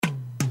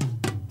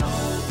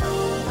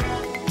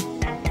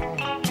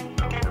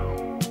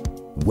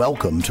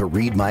Welcome to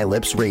Read My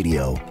Lips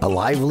Radio, a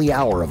lively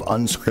hour of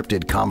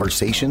unscripted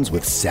conversations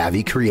with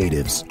savvy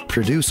creatives.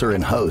 Producer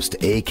and host,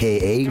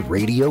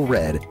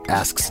 akaRadioRed,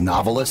 asks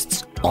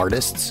novelists,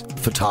 artists,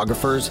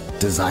 photographers,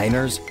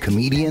 designers,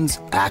 comedians,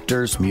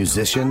 actors,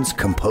 musicians,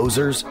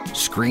 composers,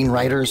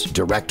 screenwriters,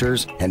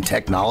 directors, and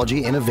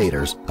technology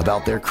innovators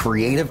about their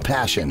creative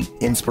passion,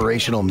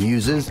 inspirational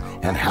muses,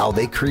 and how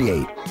they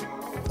create.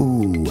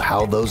 Ooh,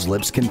 how those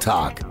lips can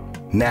talk.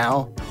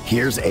 Now,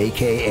 here's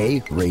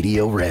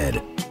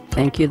akaRadioRed.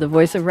 Thank you, the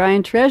voice of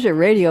Ryan Treasure,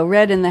 Radio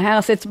Red in the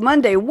house. It's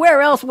Monday.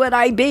 Where else would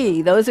I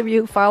be? Those of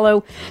you who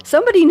follow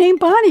somebody named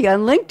Bonnie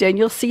on LinkedIn,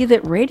 you'll see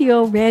that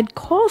Radio Red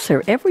calls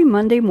her every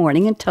Monday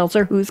morning and tells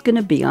her who's going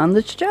to be on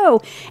the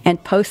show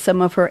and posts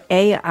some of her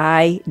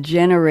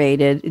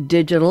AI-generated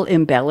digital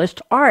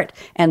embellished art.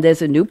 And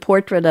there's a new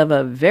portrait of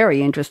a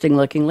very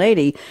interesting-looking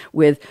lady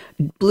with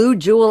blue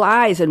jewel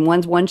eyes, and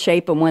one's one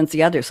shape and one's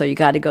the other, so you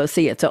got to go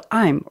see it. So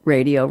I'm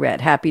Radio Red.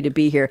 Happy to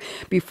be here.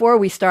 Before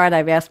we start,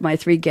 I've asked my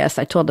three guests,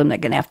 I told them they're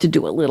going to have to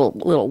do a little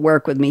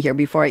work with me here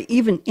before I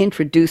even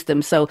introduce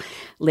them. So,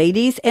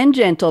 ladies and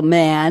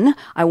gentlemen,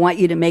 I want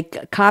you to make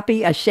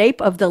a shape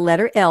of the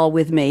letter L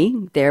with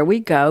me. There we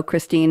go.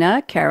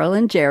 Cristina, Carol,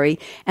 and Jerry.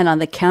 And on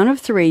the count of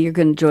three, you're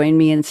going to join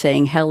me in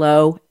saying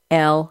hello,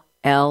 L,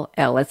 L,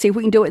 L. Let's see if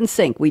we can do it in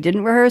sync. We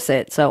didn't rehearse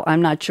it, so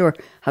I'm not sure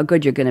how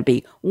good you're going to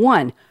be.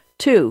 1,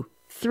 2,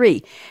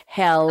 3.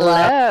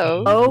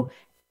 Hello,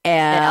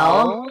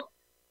 L,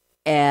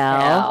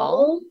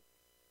 L,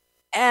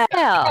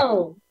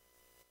 L.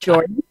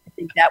 Jordan, I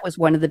think that was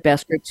one of the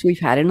best groups we've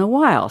had in a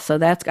while. So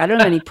that's, I don't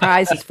have any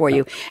prizes for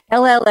you.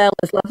 LLL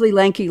is lovely,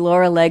 lanky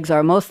Laura Leggs,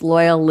 our most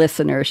loyal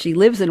listener. She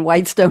lives in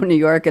Whitestone, New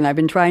York, and I've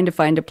been trying to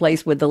find a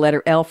place with the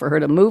letter L for her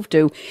to move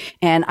to.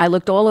 And I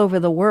looked all over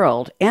the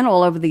world and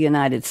all over the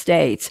United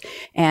States.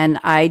 And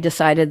I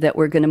decided that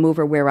we're going to move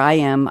her where I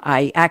am.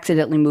 I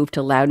accidentally moved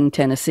to Loudon,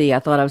 Tennessee. I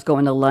thought I was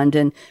going to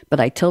London, but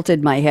I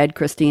tilted my head,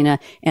 Cristina,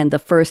 and the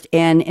first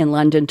N in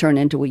London turned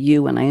into a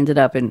U, and I ended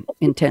up in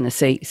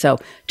Tennessee. So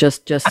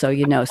just so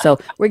you know. So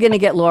we're going to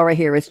get Laura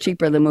here. It's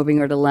cheaper than moving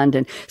her to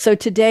London. So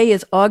today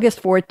is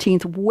August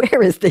 14th.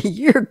 Where is the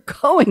year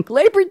going?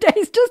 Labor Day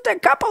is just a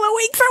couple of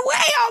weeks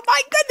away. Oh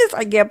my goodness,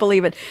 I can't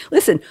believe it.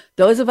 Listen,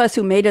 those of us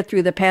who made it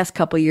through the past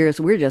couple of years,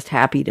 we're just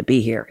happy to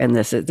be here. And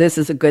this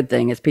is a good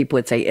thing. As people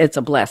would say, it's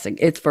a blessing.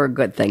 It's for a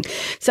good thing.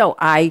 So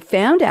I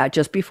found out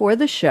just before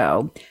the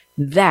show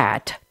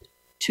that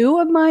two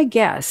of my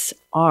guests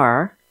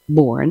are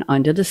born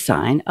under the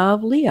sign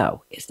of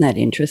Leo. Isn't that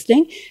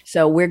interesting?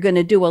 So we're going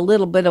to do a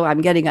little bit of,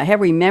 I'm getting a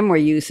heavy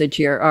memory usage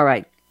here. All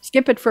right.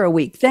 Skip it for a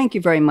week. Thank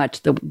you very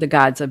much, the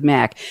gods of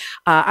Mac.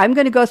 I'm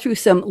going to go through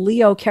some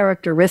Leo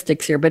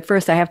characteristics here, but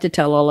first I have to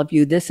tell all of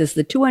you, this is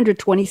the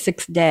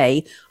 226th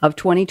day of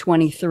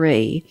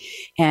 2023,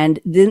 and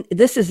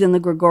this is in the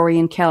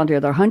Gregorian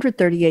calendar. There are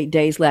 138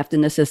 days left,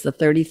 and this is the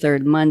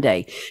 33rd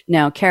Monday.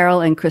 Now,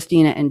 Carol and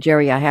Cristina and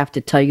Jerry, I have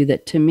to tell you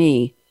that to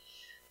me,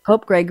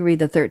 Pope Gregory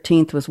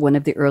XIII was one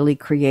of the early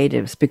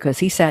creatives, because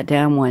he sat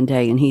down one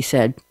day and he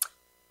said,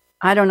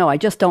 I don't know, I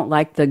just don't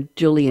like the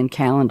Julian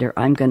calendar.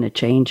 I'm going to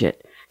change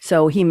it.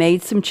 So he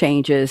made some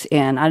changes,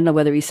 and I don't know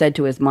whether he said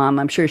to his mom,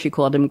 I'm sure she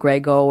called him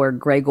Grego or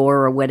Gregor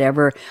or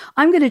whatever,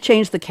 I'm going to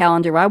change the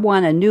calendar. I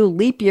want a new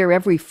leap year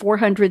every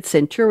 400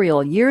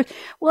 centurial years.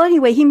 Well,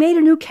 anyway, he made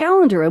a new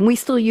calendar, and we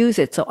still use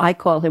it. So I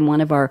call him one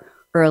of our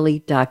early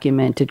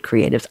documented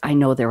creatives. I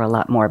know there are a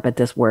lot more, but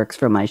this works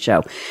for my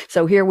show.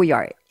 So here we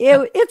are.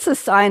 It's a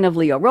sign of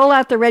Leo. Roll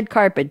out the red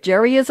carpet.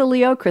 Jerry is a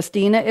Leo.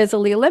 Cristina is a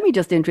Leo. Let me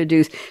just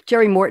introduce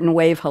Jerry Morton.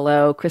 Wave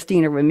hello.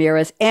 Cristina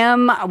Ramirez.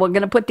 M. We're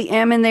going to put the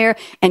M in there.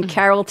 And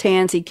Carol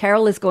Tanzi.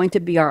 Carol is going to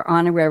be our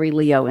honorary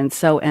Leo, and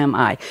so am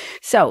I.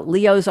 So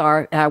Leos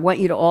are, I want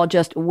you to all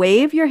just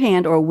wave your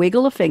hand or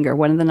wiggle a finger,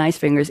 one of the nice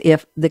fingers,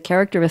 if the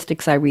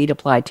characteristics I read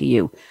apply to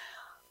you.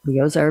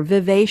 Leos are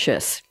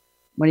vivacious.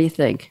 What do you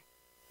think?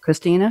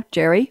 Cristina?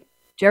 Jerry?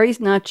 Jerry's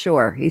not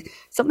sure. He's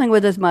something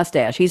with his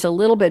mustache. He's a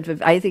little bit,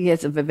 I think he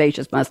has a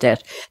vivacious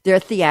mustache. They're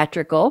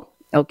theatrical,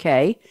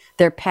 okay?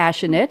 They're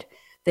passionate.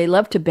 They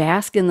love to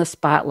bask in the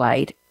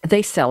spotlight.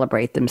 They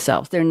celebrate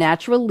themselves. They're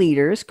natural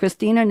leaders.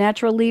 Cristina,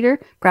 natural leader?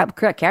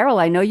 Carol,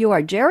 I know you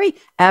are. Jerry?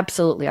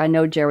 Absolutely. I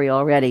know Jerry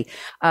already.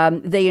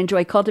 They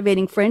enjoy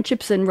cultivating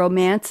friendships and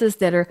romances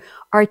that are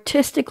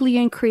artistically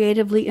and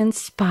creatively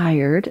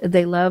inspired.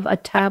 They love a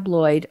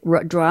tabloid,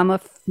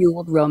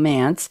 drama-fueled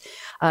romance.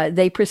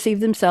 They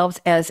perceive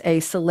themselves as a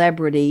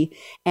celebrity,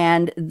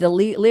 and the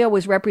Leo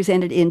was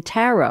represented in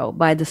tarot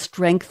by the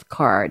Strength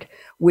card,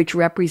 which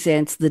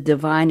represents the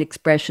divine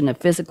expression of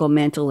physical,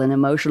 mental, and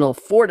emotional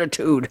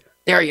fortitude.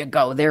 There you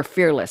go. They're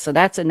fearless. So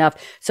that's enough.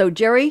 So,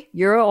 Jerry,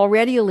 you're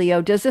already a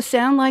Leo. Does this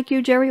sound like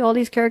you, Jerry, all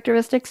these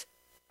characteristics?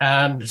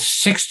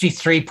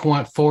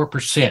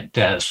 63.4%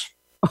 does.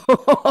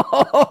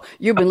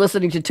 You've been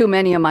listening to too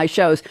many of my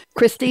shows.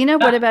 Cristina,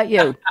 what about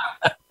you?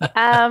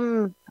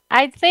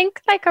 I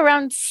think like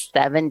around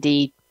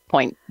 70%.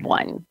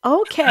 6.1.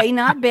 Okay,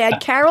 not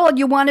bad. Carol,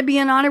 you want to be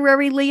an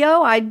honorary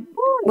Leo? I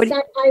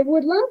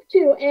would love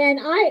to. And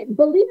I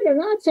believe it or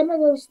not, some of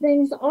those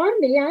things are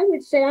me. I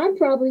would say I'm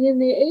probably in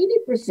the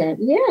 80%.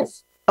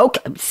 Yes.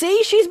 Okay.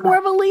 See, she's more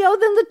of a Leo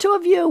than the two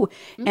of you.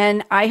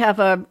 And I have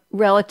a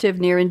relative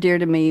near and dear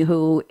to me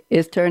who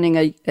is turning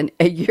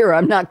a year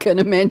I'm not going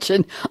to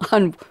mention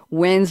on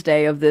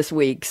Wednesday of this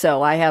week.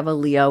 So I have a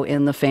Leo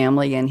in the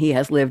family, and he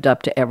has lived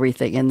up to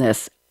everything in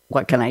this.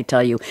 What can I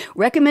tell you?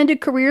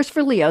 Recommended careers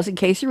for Leos, in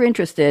case you're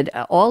interested,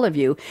 all of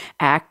you: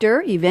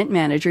 actor, event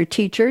manager,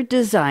 teacher,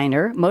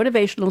 designer,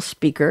 motivational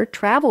speaker,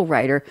 travel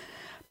writer,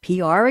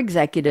 PR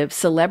executive,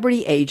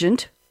 celebrity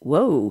agent,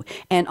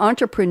 and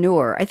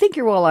entrepreneur. I think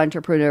you're all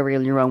entrepreneurial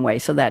in your own way,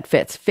 so that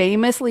fits.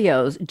 Famous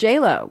Leos: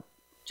 J-Lo,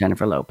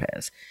 Jennifer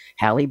Lopez,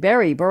 Halle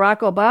Berry, Barack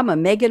Obama,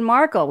 Meghan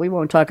Markle. We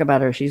won't talk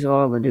about her. She's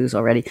all in the news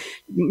already.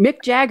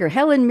 Mick Jagger,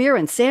 Helen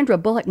Mirren, Sandra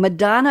Bullock,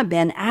 Madonna,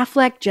 Ben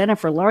Affleck,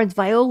 Jennifer Lawrence,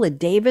 Viola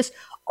Davis,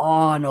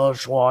 Arnold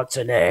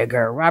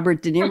Schwarzenegger,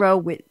 Robert De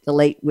Niro, the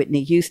late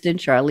Whitney Houston,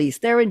 Charlize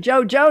Theron,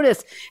 Joe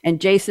Jonas, and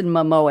Jason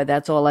Momoa.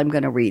 That's all I'm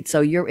going to read.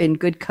 So you're in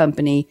good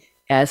company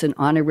as an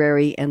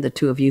honorary, and the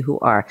two of you who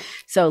are.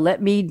 So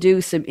let me do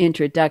some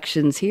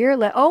introductions here.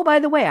 By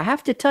the way, I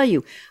have to tell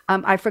you,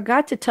 I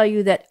forgot to tell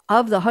you that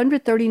of the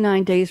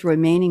 139 days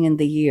remaining in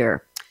the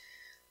year,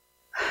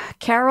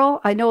 Carol,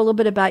 I know a little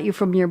bit about you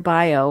from your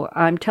bio.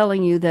 I'm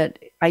telling you that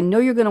I know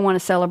you're going to want to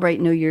celebrate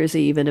New Year's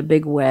Eve in a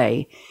big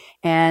way.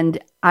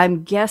 And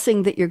I'm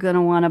guessing that you're going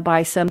to want to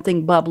buy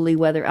something bubbly,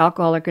 whether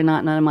alcoholic or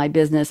not, none of my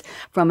business,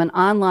 from an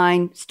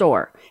online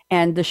store.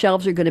 And the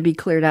shelves are going to be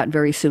cleared out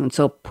very soon.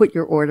 So put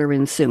your order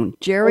in soon.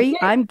 Jerry,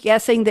 okay. I'm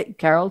guessing that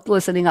Carol's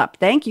listening up.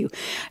 Thank you.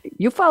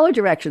 You follow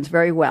directions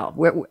very well.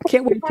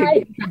 Can't wait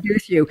to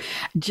introduce you.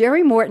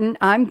 Jerry Morton,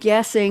 I'm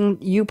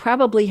guessing you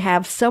probably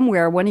have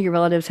somewhere, one of your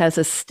relatives has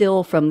a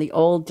still from the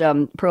old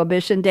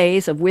Prohibition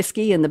days of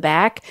whiskey in the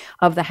back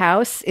of the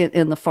house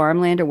in the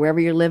farmland or wherever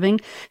you're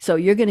living. So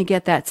you're going to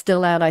get that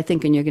still out, I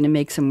think, and you're going to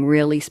make some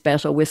really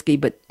special whiskey,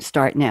 but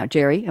start now.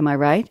 Jerry, am I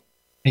right?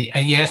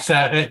 Yes.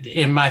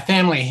 In my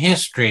family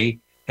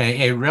history,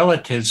 a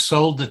relative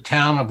sold the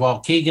town of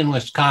Waukegan,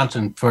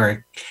 Wisconsin for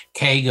a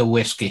keg of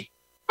whiskey.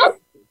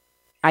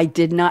 I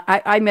did not.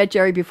 I met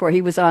Jerry before.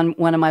 He was on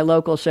one of my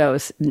local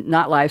shows,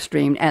 not live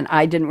streamed, and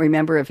I didn't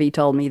remember if he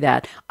told me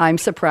that. I'm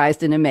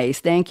surprised and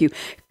amazed. Thank you.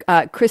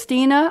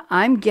 Cristina,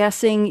 I'm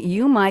guessing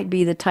you might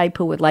be the type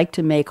who would like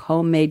to make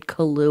homemade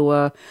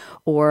Kahlua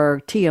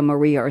or Tia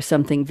Maria or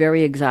something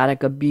very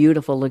exotic, a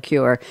beautiful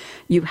liqueur.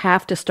 You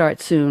have to start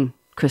soon,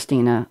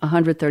 Cristina.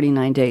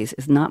 139 days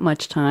is not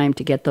much time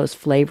to get those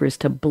flavors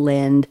to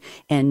blend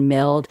and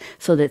meld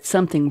so that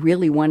something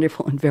really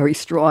wonderful and very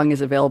strong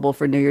is available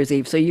for New Year's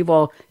Eve. So you've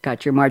all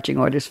got your marching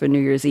orders for New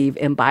Year's Eve,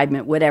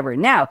 imbibement, whatever.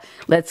 Now,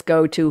 let's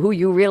go to who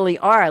you really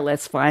are.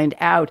 Let's find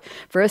out.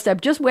 First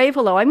up, just wave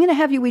hello. I'm going to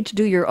have you each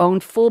do your own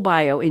full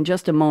bio in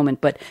just a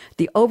moment, but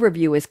the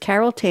overview is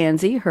Carol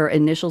Tanzi. Her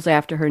initials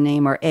after her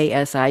name are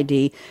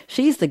ASID.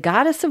 She's the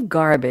goddess of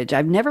garbage.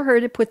 I've never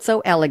heard it put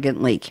so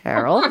elegantly,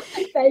 Carol.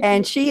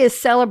 And she is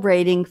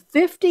celebrating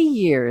 50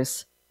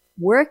 years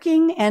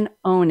working and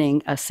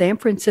owning a San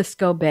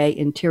Francisco Bay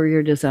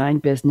interior design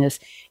business.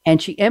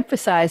 And she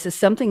emphasizes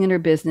something in her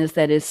business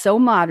that is so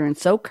modern,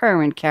 so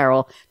current,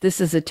 Carol.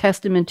 This is a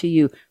testament to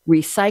you: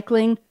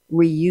 recycling,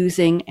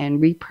 reusing,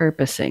 and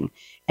repurposing.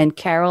 And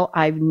Carol,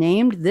 I've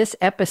named this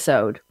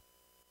episode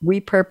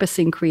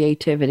Repurposing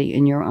Creativity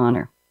in your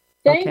honor.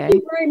 Thank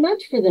you very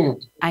much for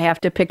that. I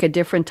have to pick a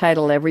different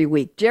title every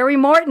week. Jerry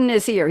Morton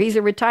is here. He's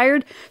a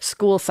retired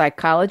school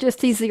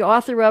psychologist. He's the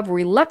author of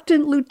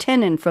Reluctant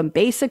Lieutenant: From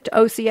Basic to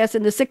OCS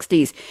in the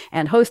 60s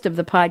and host of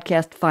the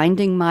podcast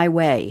Finding My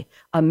Way,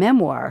 a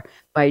memoir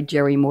by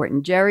Jerry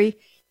Morton. Jerry,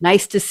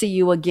 nice to see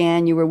you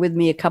again. You were with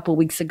me a couple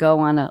weeks ago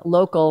on a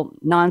local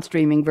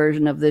non-streaming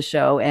version of this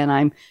show, and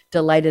I'm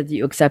delighted that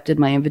you accepted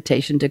my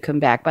invitation to come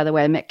back. By the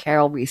way, I met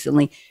Carol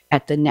recently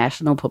at the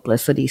National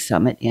Publicity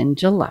Summit in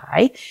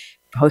July,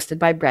 hosted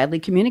by Bradley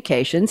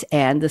Communications,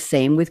 and the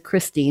same with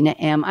Cristina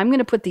M. I'm going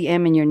to put the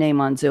M in your name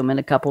on Zoom in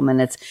a couple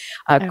minutes.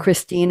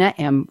 Cristina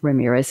M.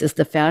 Ramirez is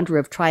the founder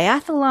of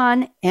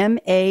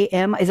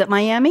TriathlonMami. Is it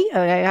Miami?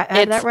 I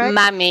have that right?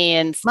 Mami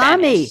in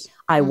Spanish. Mami.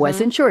 I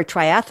wasn't sure.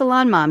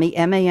 TriathlonMami,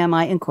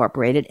 MAMI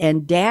Incorporated,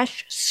 and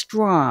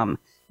DashStrom,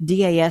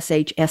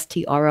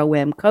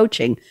 DashStrom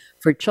Coaching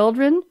for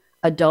children,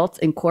 adults,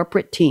 and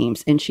corporate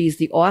teams. And she's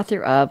the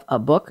author of a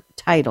book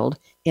titled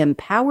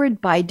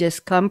Empowered by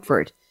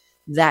Discomfort.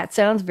 That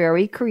sounds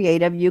very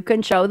creative. You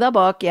can show the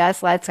book.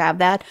 Yes, let's have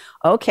that.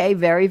 Okay,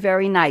 very,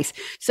 very nice.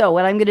 So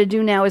what I'm going to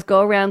do now is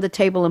go around the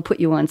table and put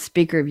you on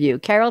speaker view.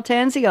 Carol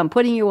Tanzi, I'm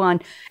putting you on.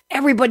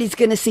 Everybody's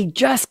going to see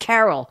just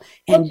Carol.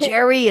 And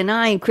Jerry and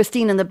I and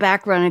Christine in the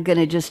background are going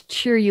to just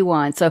cheer you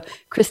on. So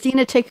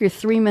Cristina, take your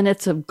 3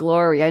 minutes of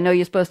glory. I know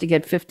you're supposed to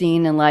get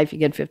 15 in life. You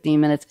get 15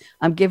 minutes.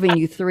 I'm giving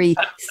you 3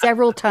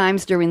 several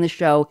times during the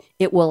show.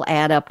 It will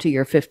add up to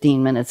your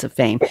 15 minutes of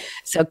fame.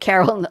 So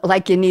Carol,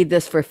 like you need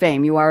this for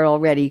fame. You are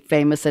already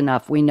famous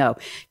enough. We know.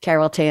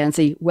 Carol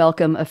Tanzi,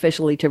 welcome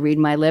officially to Read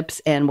My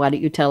Lips. And why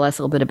don't you tell us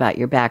a little bit about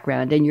your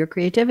background and your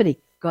creativity?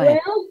 Go ahead.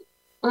 Well,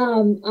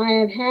 I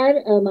have had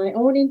my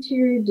own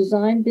interior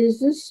design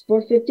business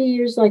for 50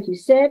 years, like you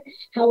said.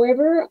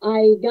 However,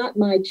 I got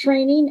my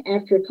training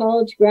after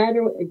college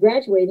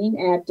graduating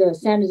at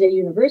San Jose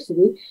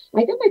University.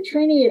 I got my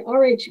training at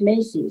R.H.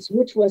 Macy's,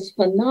 which was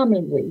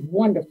phenomenally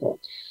wonderful.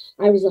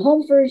 I was a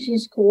home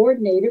furnishings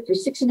coordinator for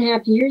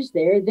 6.5 years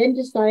there, then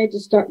decided to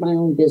start my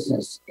own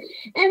business.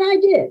 And I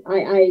did.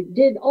 I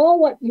did all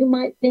what you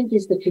might think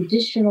is the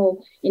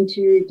traditional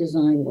interior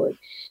design work.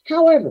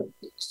 However,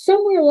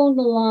 somewhere along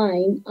the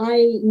line,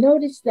 I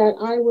noticed that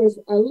I was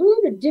a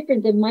little bit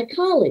different than my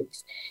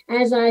colleagues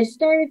as I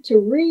started to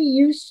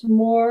reuse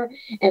more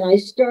and I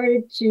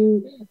started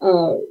to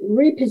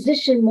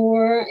reposition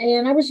more.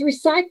 And I was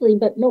recycling,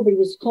 but nobody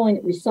was calling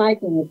it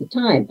recycling at the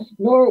time,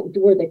 nor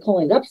were they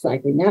calling it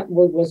upcycling. That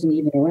word wasn't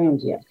even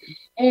around yet.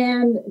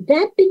 And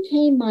that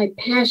became my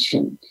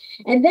passion.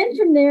 And then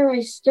from there,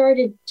 I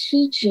started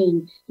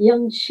teaching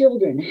young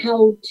children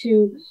how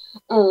to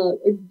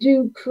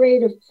do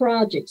creative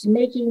projects,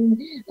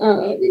 making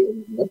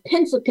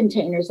pencil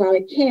containers out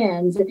of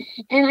cans.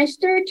 And I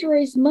started to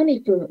raise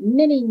money for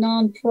many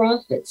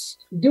nonprofits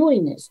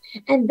doing this.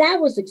 And that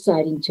was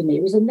exciting to me.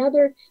 It was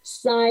another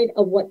side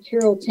of what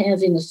Carol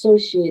Tanzi and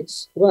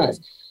Associates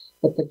was.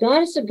 But the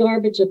Goddess of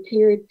Garbage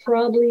appeared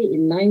probably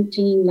in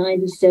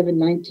 1997,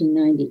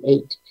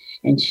 1998.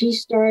 And she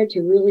started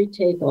to really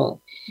take off.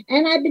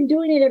 And I've been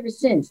doing it ever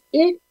since.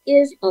 It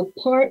is a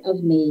part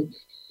of me,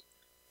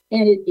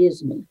 and it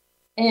is me.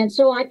 And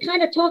so I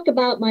kind of talk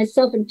about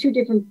myself in two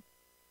different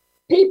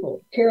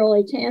people, Carol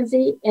A.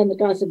 Tanzi and the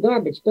Goddess of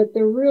Garbage, but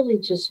they're really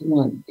just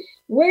one.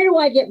 Where do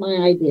I get my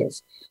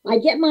ideas? I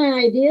get my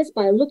ideas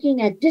by looking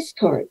at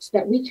discards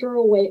that we throw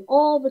away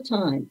all the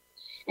time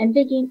and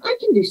thinking, I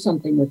can do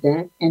something with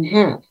that, and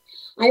have.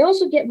 I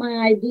also get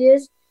my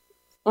ideas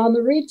on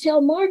the retail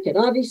market.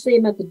 Obviously,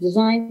 I'm at the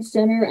design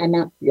center, I'm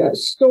at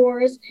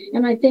stores,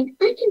 and I think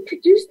I can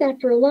produce that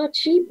for a lot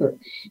cheaper.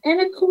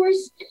 And of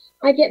course,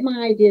 I get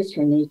my ideas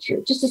from nature.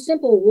 Just a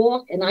simple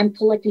walk, and I'm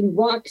collecting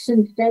rocks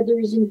and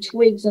feathers and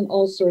twigs and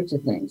all sorts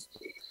of things.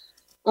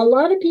 A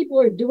lot of people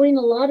are doing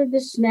a lot of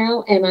this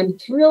now, and I'm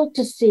thrilled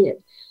to see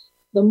it.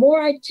 The more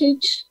I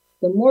teach,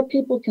 the more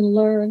people can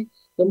learn,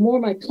 the more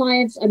my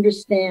clients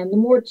understand, the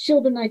more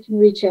children I can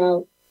reach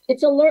out.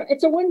 It's a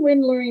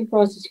win-win learning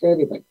process for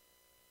everybody.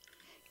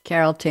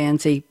 Carol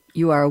Tanzi,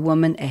 you are a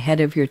woman ahead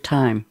of your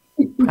time,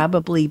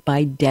 probably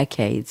by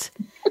decades.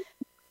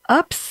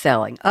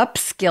 Upselling,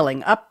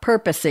 upskilling,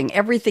 uppurposing,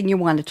 everything you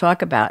want to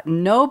talk about.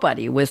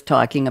 Nobody was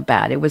talking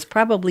about. It was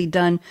probably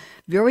done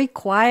very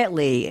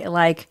quietly,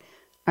 like,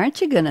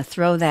 aren't you going to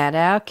throw that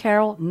out,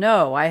 Carol?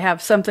 No, I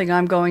have something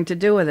I'm going to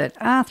do with it.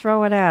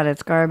 Throw it out.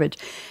 It's garbage.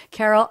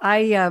 Carol,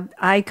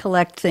 I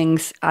collect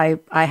things. I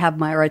have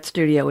my art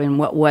studio in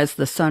what was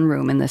the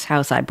sunroom in this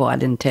house I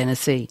bought in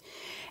Tennessee.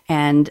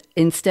 And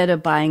instead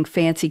of buying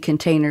fancy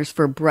containers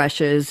for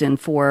brushes and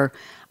for,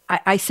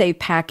 I save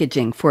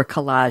packaging for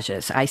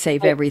collages. I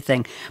save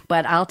everything.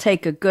 But I'll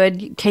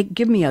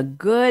give me a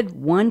good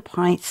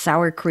 1-pint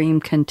sour cream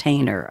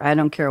container. I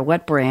don't care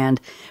what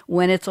brand.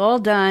 When it's all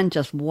done,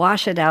 just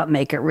wash it out,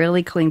 make it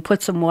really clean,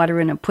 put some water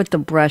in it, put the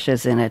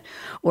brushes in it,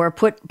 or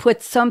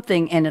put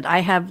something in it. I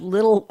have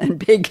little and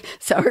big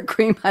sour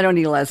cream. I don't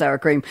need a lot of sour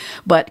cream,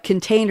 but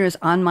containers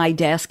on my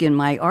desk in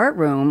my art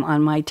room,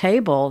 on my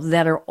table,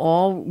 that are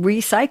all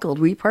recycled,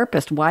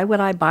 repurposed. Why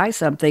would I buy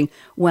something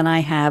when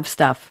I have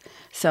stuff?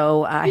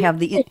 So I have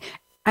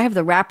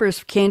the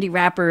wrappers, candy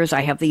wrappers.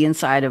 I have the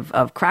inside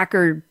of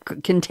cracker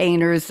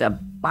containers,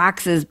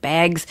 boxes,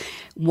 bags,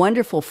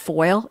 wonderful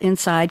foil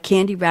inside,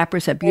 candy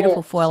wrappers, a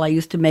beautiful foil. I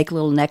used to make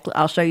little necklace.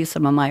 I'll show you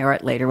some of my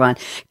art later on.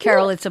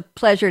 Carol, it's a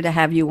pleasure to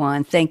have you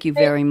on. Thank you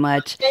very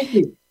much. Thank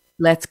you.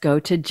 Let's go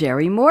to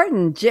Jerry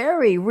Morton.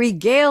 Jerry,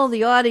 regale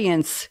the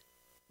audience.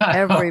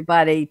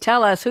 Everybody,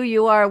 tell us who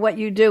you are, what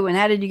you do, and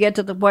how did you get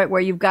to the point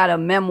where you've got a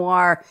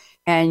memoir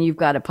and you've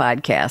got a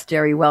podcast.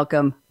 Jerry,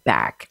 welcome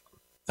back.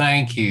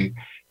 Thank you.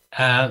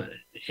 As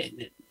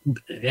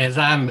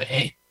I'm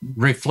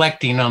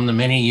reflecting on the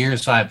many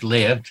years I've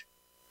lived,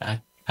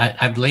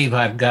 I believe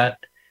I've got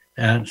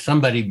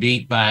somebody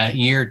beat by a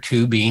year or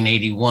two, being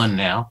 81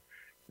 now.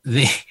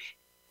 The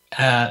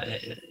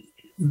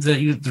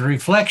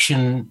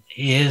reflection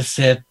is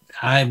that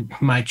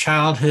my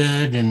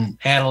childhood and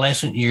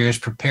adolescent years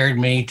prepared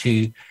me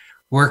to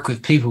work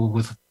with people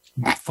with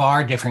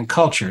far different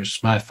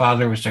cultures. My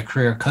father was a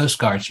career Coast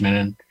Guardsman,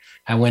 and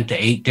I went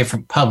to 8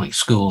 different public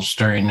schools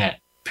during that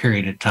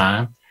period of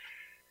time.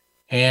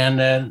 And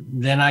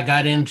then I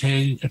got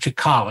into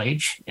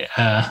college,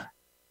 the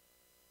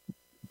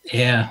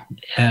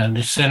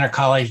Center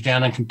College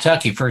down in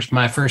Kentucky.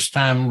 My first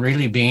time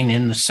really being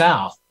in the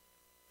South.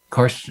 Of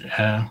course,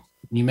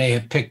 you may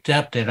have picked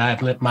up that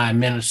I've let my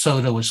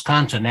Minnesota,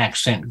 Wisconsin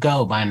accent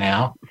go by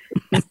now.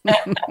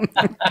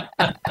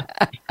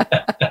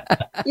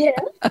 Yeah.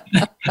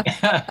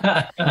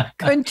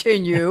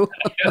 Continue.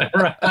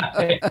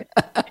 Right.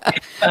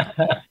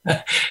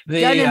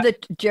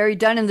 Jerry,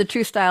 done in the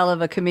true style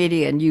of a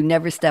comedian. You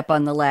never step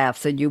on the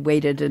laughs, and you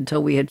waited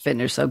until we had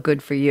finished. So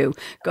good for you.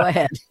 Go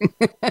ahead.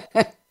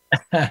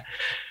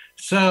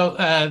 So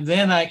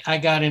then I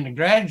got into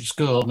graduate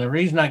school. And the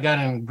reason I got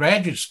into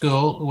graduate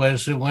school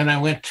was when I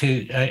went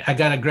I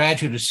got a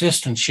graduate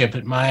assistantship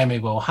at Miami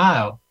of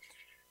Ohio.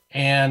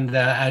 And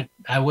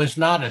I was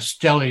not a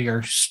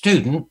stellar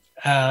student.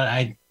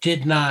 I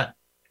did not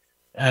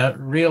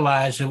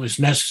realize it was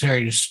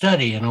necessary to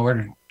study in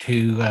order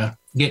to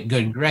get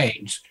good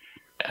grades,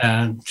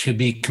 to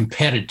be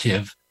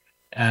competitive.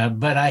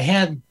 But I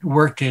had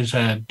worked as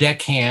a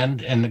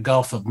deckhand in the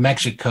Gulf of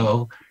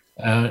Mexico,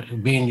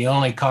 being the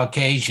only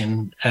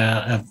Caucasian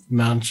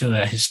amongst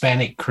the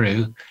Hispanic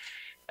crew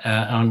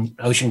on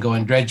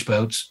ocean-going dredge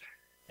boats.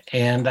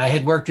 And I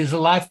had worked as a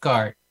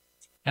lifeguard.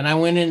 And I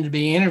went in to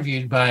be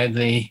interviewed by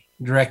the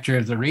director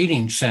of the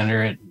Reading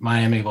Center at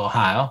Miami of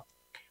Ohio.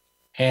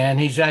 And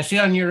he said, I see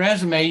on your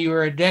resume you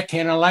were a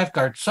deckhand and a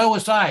lifeguard. So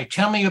was I.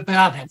 Tell me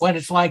about what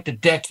it's like to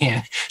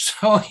deckhand.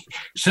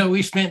 So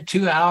we spent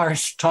 2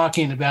 hours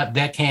talking about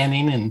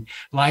deckhanding and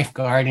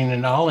lifeguarding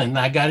and all, and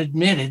I got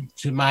admitted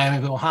to Miami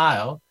of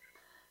Ohio.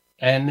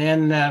 And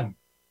then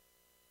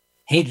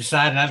he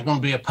decided I was going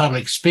to be a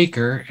public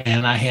speaker,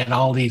 and I had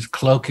all these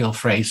colloquial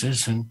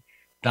phrases, and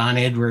Don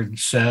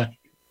Edwards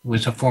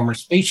was a former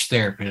speech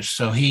therapist,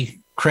 so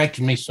he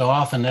corrected me so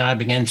often that I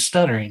began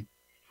stuttering.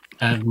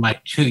 My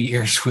 2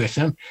 years with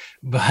him,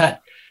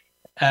 but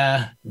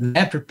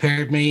that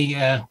prepared me.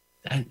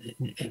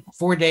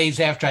 4 days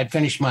after I'd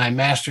finished my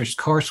master's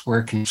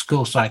coursework in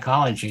school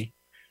psychology,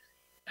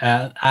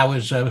 I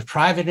was a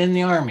private in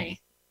the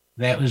Army.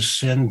 That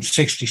was in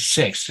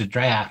 '66, the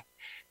draft.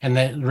 And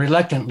the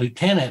Reluctant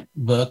Lieutenant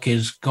book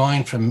is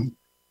going from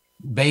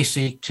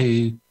basic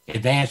to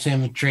advanced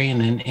infantry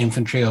and then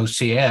infantry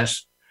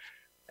OCS.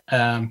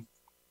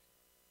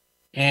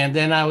 And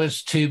then I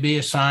was to be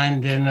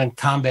assigned in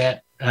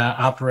combat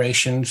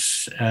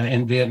operations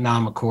in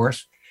Vietnam, of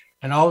course.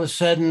 And all of a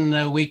sudden,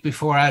 a week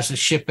before I was to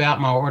ship out,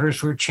 my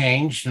orders were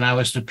changed, and I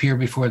was to appear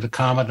before the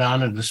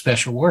commandant of the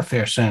Special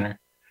Warfare Center.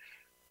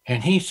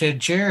 And he said,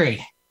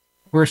 Jerry,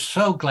 we're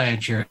so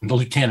glad you're,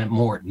 Lieutenant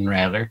Morton,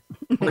 rather.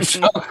 We're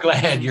so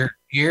glad you're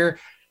here.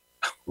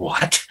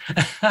 What?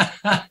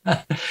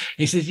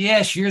 He says,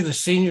 yes, you're the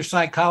senior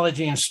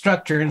psychology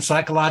instructor in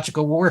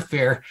psychological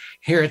warfare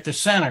here at the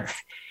center.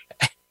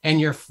 And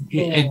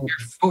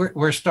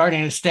we're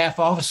starting a staff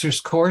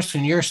officer's course,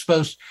 and you're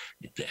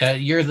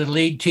the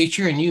lead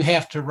teacher, and you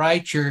have to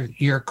write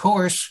your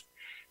course,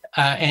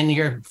 and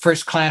your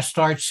first class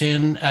starts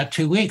in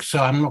 2 weeks. So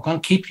I'm not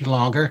going to keep you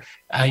longer.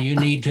 You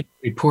need to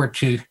report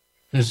to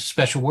the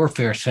Special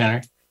Warfare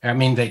Center. I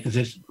mean,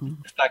 the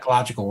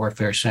Psychological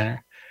Warfare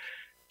Center.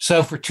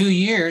 So for 2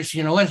 years,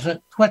 you know,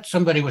 what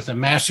somebody with a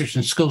master's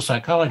in school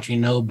psychology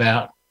know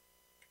about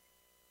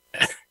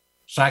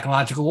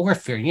psychological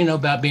warfare? You know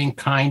about being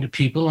kind to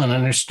people and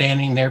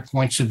understanding their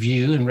points of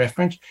view and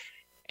reference.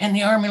 And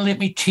the Army let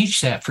me teach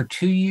that for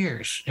 2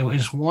 years. It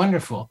was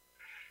wonderful.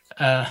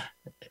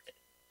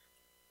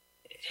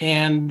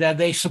 And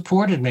they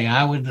supported me.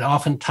 I would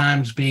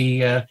oftentimes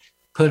be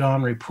put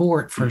on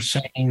report for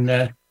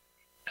saying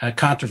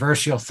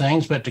controversial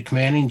things, but the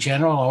commanding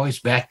general always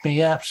backed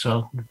me up.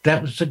 So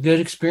that was a good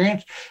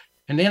experience.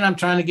 And then I'm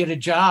trying to get a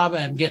job.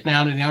 I'm getting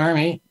out of the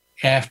Army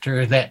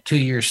after that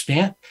 2-year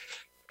stint.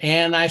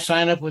 And I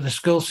signed up with a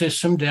school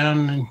system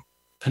down in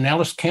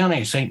Pinellas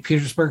County, St.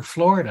 Petersburg,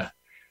 Florida.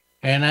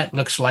 And that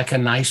looks like a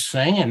nice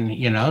thing. And,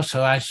 you know,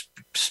 so I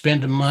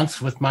spend a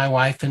month with my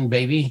wife and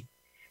baby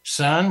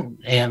son,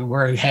 and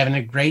we're having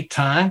a great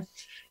time.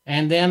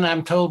 And then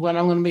I'm told what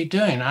I'm going to be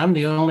doing. I'm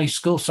the only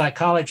school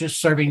psychologist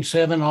serving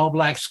 7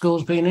 all-Black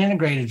schools being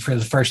integrated for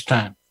the first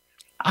time.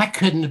 I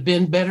couldn't have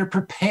been better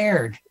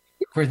prepared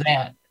for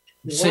that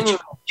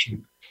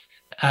situation.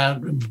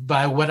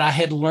 By what I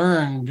had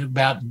learned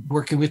about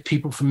working with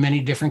people from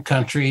many different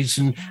countries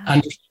and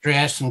under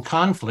stress and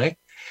conflict.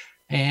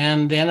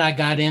 And then I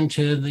got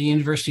into the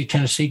University of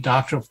Tennessee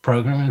doctoral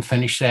program and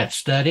finished that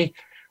study.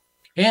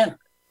 And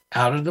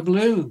out of the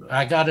blue,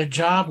 I got a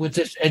job with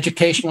this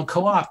educational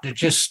co-op that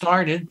just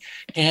started.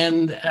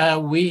 And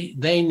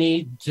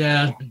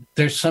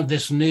there's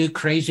this new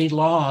crazy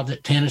law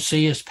that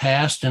Tennessee has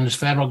passed and the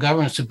federal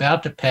government's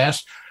about to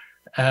pass,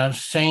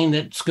 saying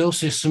that school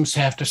systems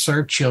have to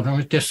serve children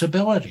with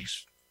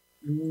disabilities.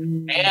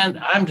 And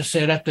I'm to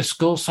set up the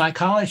school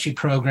psychology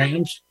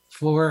programs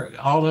for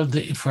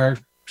for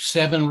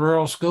 7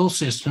 rural school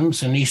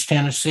systems in East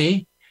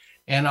Tennessee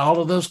and all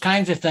of those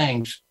kinds of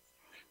things.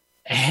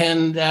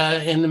 And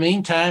in the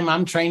meantime,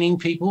 I'm training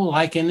people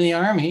like in the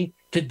Army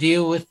to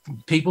deal with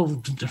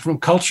people from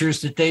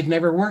cultures that they've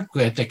never worked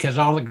with, because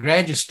all the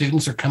graduate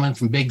students are coming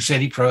from big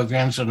city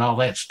programs and all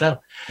that stuff.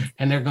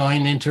 And they're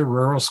going into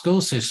rural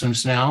school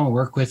systems now and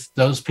work with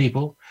those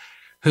people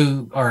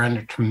who are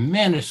under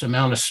tremendous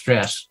amount of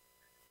stress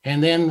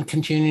and then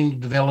continuing to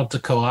develop the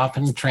co-op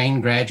and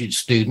train graduate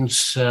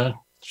students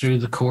through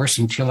the course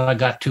until I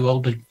got too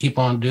old to keep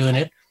on doing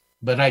it.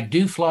 But I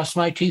do floss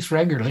my teeth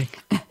regularly.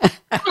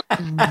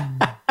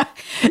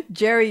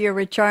 Jerry, you're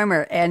a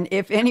charmer. And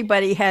if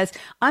anybody has,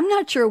 I'm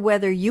not sure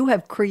whether you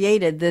have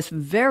created this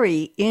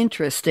very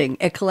interesting,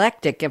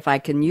 eclectic, if I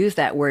can use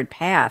that word,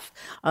 path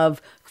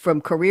of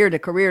from career to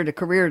career to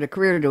career to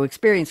career to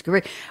experience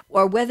career,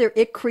 or whether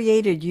it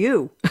created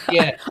you.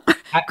 Yeah.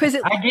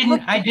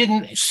 I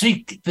didn't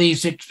seek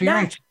these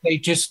experiences.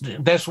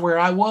 That's where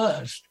I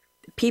was.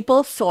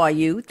 People saw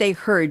you, they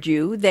heard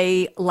you,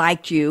 they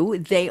liked you,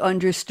 they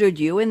understood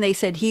you, and they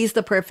said, he's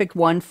the perfect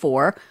one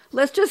for,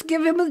 let's just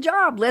give him a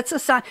job. Let's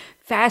assign.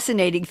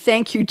 Fascinating.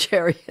 Thank you,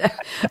 Jerry. This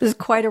is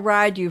quite a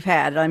ride you've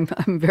had. I'm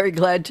very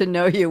glad to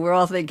know you. We're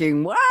all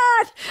thinking, what?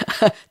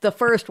 The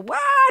first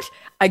what?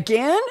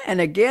 Again and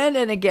again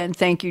and again.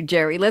 Thank you,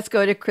 Jerry. Let's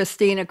go to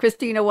Cristina.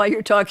 Cristina, while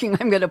you're talking,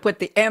 I'm going to put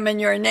the M in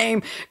your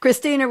name.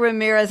 Cristina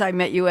Ramirez, I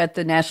met you at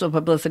the National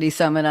Publicity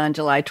Summit on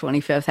July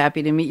 25th.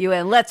 Happy to meet you.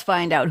 And let's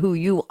find out who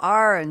you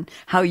are and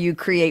how you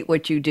create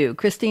what you do.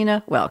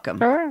 Cristina, welcome.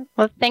 Sure.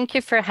 Well, thank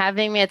you for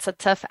having me. It's a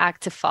tough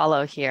act to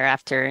follow here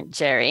after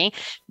Jerry.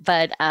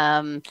 But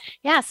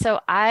so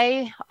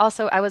I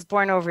was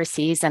born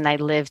overseas, and I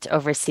lived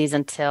overseas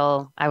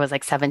until I was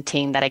like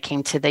 17 that I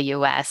came to the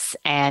US.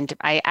 And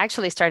I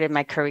actually started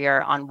my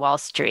career on Wall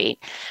Street.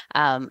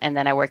 And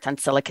then I worked on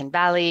Silicon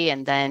Valley,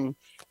 and then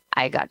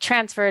I got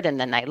transferred, and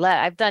then I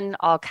left. I've done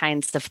all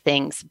kinds of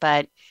things,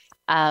 but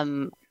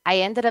I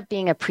ended up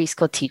being a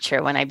preschool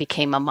teacher when I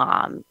became a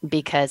mom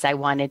because I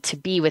wanted to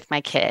be with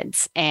my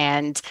kids.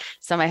 And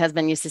so my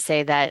husband used to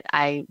say that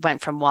I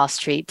went from Wall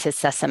Street to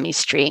Sesame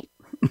Street.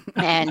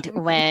 And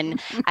when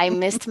I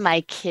missed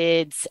my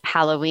kid's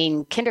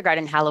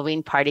kindergarten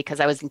Halloween party because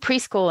I was in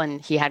preschool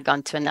and he had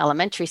gone to an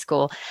elementary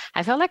school,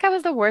 I felt like I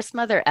was the worst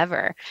mother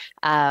ever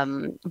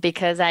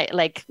because I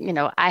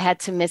had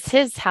to miss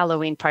his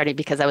Halloween party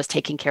because I was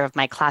taking care of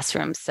my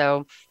classroom.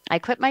 So I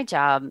quit my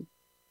job,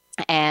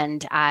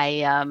 and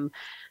I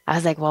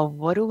was like, well,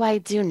 what do I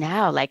do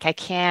now? Like, I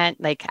can't,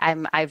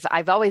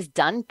 I've always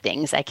done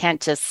things. I can't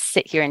just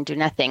sit here and do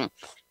nothing.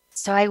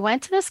 So I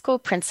went to the school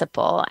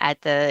principal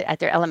at their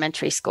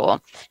elementary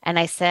school, and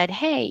I said,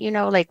 hey,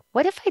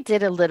 what if I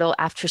did a little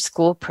after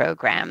school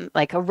program,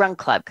 like a run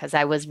club, because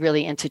I was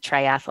really into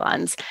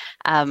triathlons.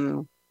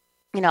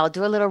 I'll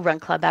do a little run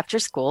club after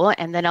school,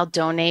 and then I'll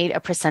donate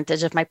a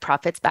percentage of my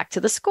profits back to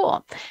the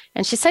school.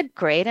 And she said,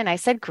 great. And I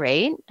said,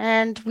 great.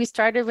 And we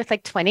started with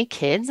like 20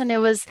 kids, and it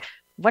was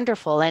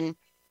wonderful. And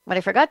what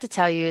I forgot to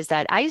tell you is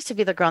that I used to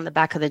be the girl in the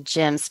back of the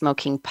gym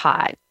smoking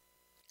pot.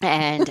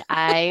 And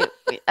I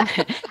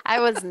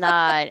was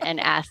not an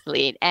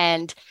athlete.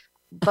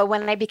 But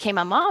when I became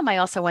a mom, I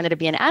also wanted to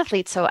be an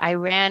athlete. So I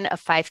ran a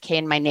 5K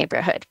in my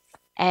neighborhood.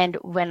 And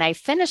when I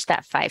finished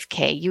that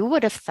 5K, you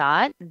would have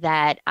thought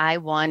that I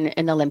won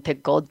an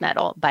Olympic gold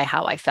medal by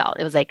how I felt.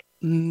 It was like,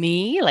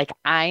 me, like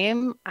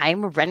I'm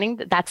running.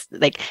 That's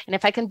like, and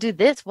if I can do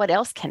this, what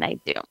else can I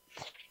do?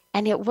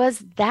 And it was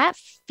that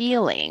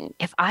feeling.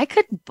 If I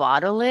could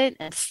bottle it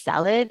and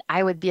sell it,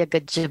 I would be a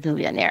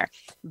gajillionaire.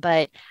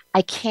 But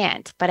I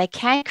can't. But I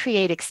can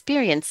create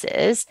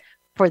experiences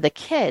for the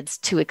kids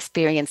to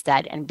experience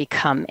that and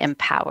become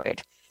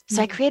empowered.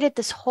 So I created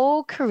this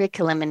whole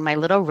curriculum in my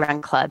little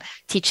run club,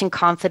 teaching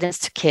confidence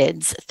to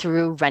kids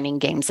through running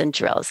games and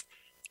drills.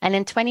 And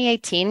in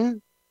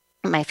 2018,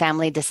 my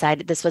family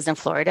decided, this was in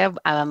Florida,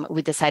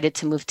 we decided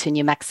to move to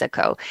New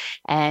Mexico.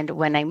 And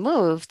when I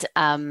moved,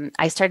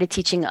 I started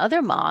teaching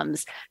other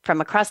moms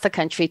from across the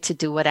country to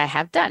do what I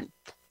have done.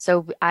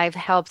 So I've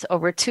helped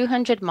over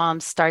 200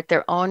 moms start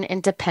their own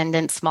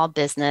independent small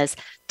business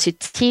to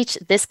teach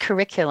this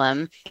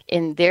curriculum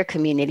in their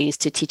communities,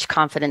 to teach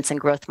confidence and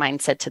growth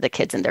mindset to the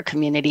kids in their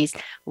communities.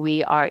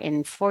 We are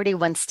in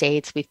 41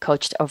 states. We've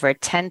coached over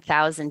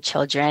 10,000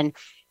 children.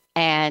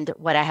 And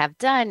what I have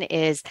done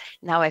is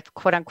now I've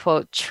quote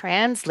unquote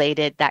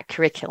translated that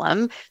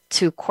curriculum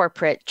to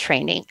corporate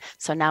training.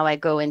 So now I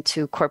go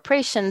into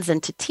corporations,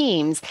 into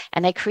teams,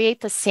 and I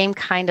create the same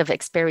kind of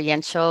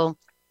experiential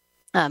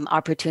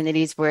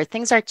opportunities where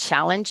things are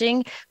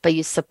challenging, but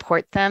you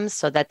support them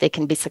so that they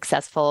can be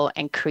successful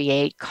and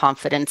create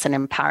confidence and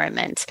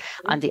empowerment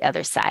on the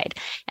other side.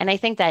 And I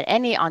think that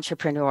any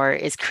entrepreneur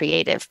is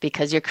creative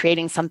because you're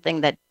creating something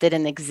that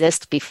didn't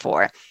exist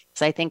before.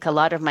 So I think a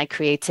lot of my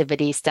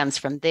creativity stems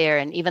from there.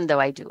 And even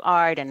though I do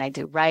art and I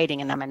do writing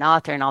and I'm an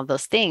author and all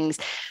those things,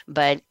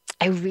 but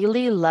I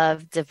really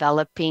love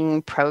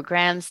developing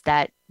programs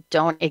that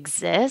don't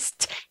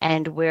exist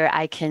and where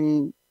I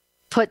can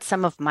put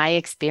some of my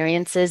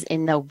experiences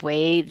in a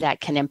way that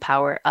can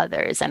empower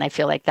others. And I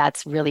feel like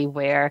that's really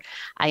where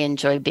I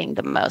enjoy being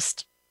the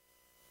most.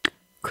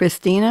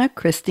 Cristina.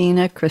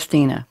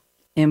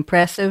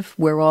 Impressive.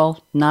 We're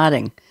all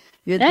nodding.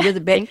 You're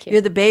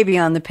the baby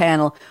on the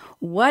panel.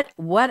 What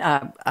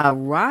a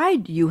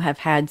ride you have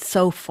had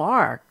so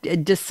far,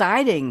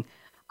 deciding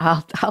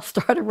I'll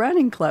start a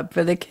running club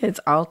for the kids.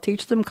 I'll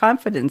teach them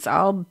confidence.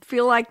 I'll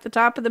feel like the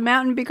top of the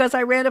mountain because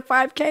I ran a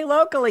 5K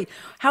locally.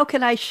 How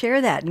can I share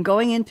that? And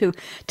going into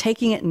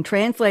taking it and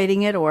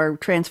translating it or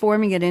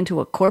transforming it into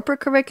a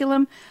corporate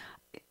curriculum.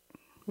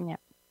 Yeah.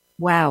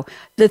 Wow.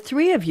 The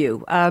three of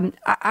you,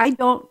 I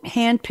don't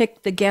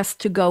handpick the guests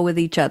to go with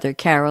each other,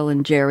 Carol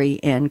and Jerry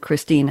and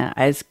Cristina.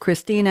 As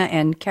Cristina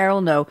and Carol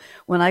know,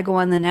 when I go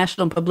on the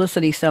National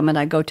Publicity Summit,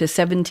 I go to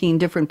 17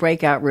 different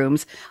breakout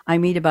rooms. I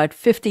meet about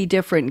 50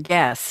 different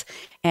guests.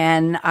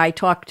 And I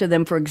talk to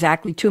them for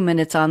exactly 2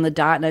 minutes on the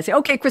dot. And I say,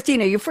 okay,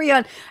 Cristina, you're free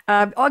on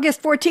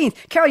August 14th.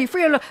 Carol, you're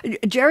free on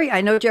Jerry. I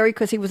know Jerry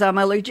because he was on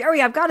my list.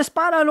 Jerry, I've got a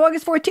spot on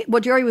August 14th.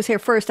 Well, Jerry was here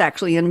first,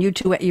 actually, and you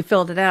two, you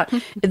filled it out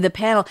in the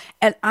panel.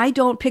 And I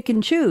don't pick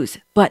and choose,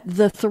 but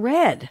the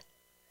thread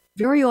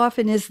very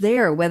often is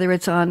there, whether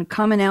it's on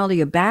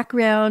commonality of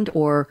background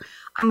or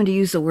I'm going to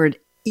use the word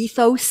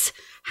ethos,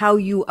 how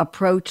you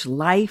approach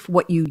life,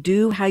 what you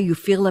do, how you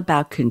feel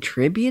about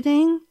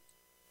contributing.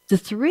 The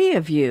three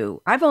of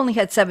you, I've only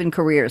had 7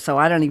 careers, so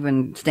I don't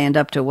even stand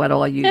up to what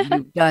all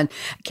you've done.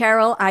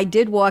 Carol, I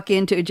did walk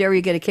into, Jerry,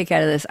 you get a kick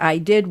out of this. I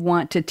did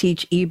want to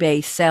teach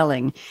eBay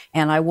selling,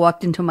 and I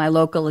walked into my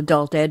local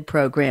adult ed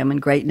program in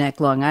Great Neck,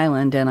 Long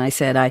Island, and I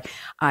said,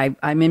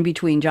 I'm in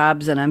between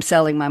jobs and I'm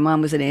selling. My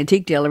mom was an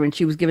antique dealer, and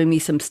she was giving me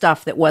some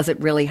stuff that wasn't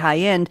really high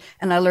end,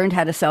 and I learned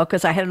how to sell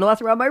because I had an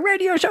author on my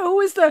radio show who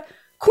was the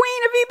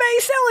queen of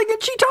eBay selling,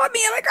 and she taught me,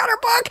 and I got her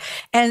book.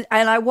 And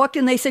I walked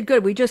in, they said,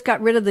 good, we just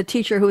got rid of the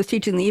teacher who was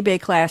teaching the eBay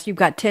class. You've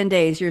got 10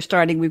 days. You're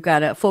starting. We've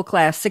got a full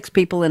class, 6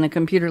 people in a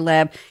computer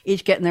lab,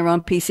 each getting their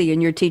own PC,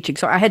 and you're teaching.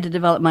 So I had to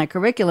develop my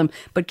curriculum.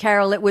 But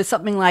Carol, it was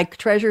something like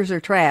treasures or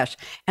trash.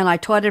 And I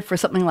taught it for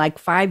something like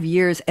 5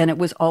 years, and it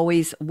was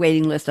always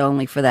waiting list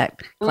only for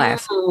that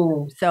class.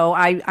 Oh. So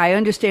I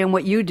understand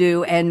what you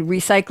do, and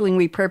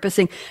recycling,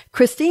 repurposing.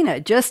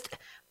 Cristina, just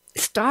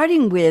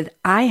starting with,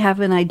 I have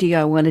an idea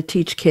I want to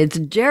teach kids.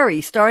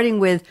 Jerry, starting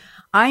with,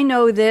 I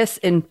know this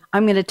and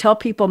I'm going to tell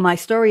people my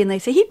story. And they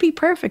say, he'd be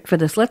perfect for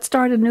this. Let's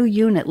start a new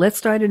unit. Let's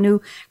start a new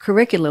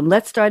curriculum.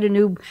 Let's start a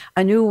new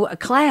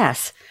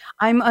class.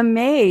 I'm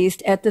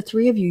amazed at the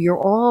three of you. You're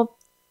all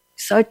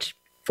such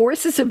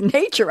forces of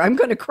nature. I'm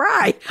going to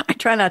cry. I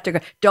try not to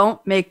cry. Don't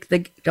make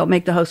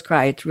the host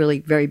cry. It's really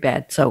very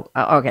bad. So,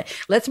 okay,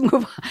 let's move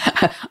on.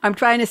 I'm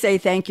trying to say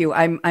thank you.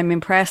 I'm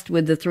impressed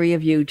with the three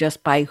of you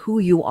just by who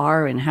you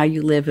are and how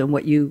you live and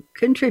what you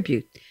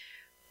contribute.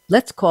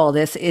 Let's call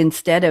this,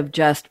 instead of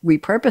just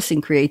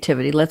repurposing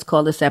creativity, let's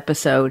call this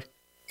episode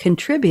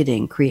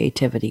Contributing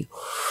Creativity.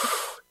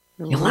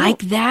 You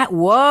like that?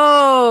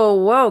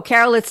 Whoa.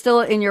 Carol, it's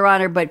still in your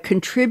honor, but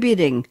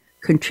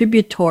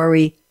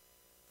contributory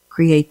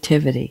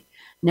creativity.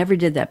 Never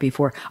did that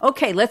before.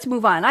 Okay, let's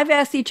move on. I've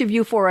asked each of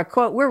you for a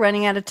quote. We're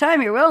running out of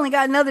time here. We only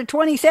got another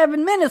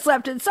 27 minutes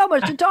left and so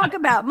much to talk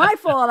about. My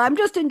fault. I'm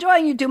just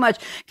enjoying you too much.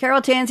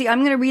 Carol, Tanzi, I'm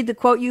going to read the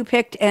quote you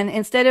picked, and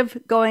instead of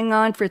going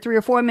on for 3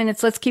 or 4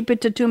 minutes, let's keep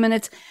it to 2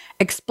 minutes.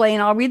 Explain.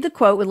 I'll read the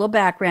quote with a little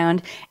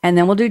background, and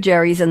then we'll do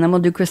Jerry's, and then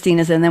we'll do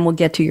Cristina's, and then we'll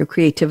get to your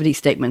creativity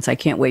statements. I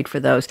can't wait for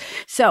those.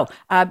 So,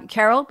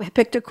 Carol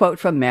picked a quote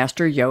from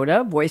Master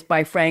Yoda, voiced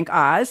by Frank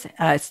Oz,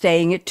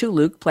 saying it to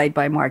Luke, played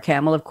by Mark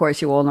Hamill. Of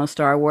course, you all know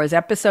Star Wars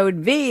Episode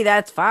V,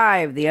 that's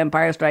 5, The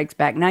Empire Strikes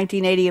Back,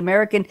 1980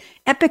 American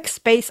epic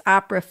space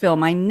opera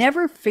film. I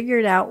never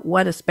figured out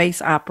what a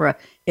space opera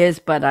is,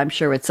 but I'm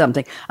sure it's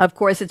something. Of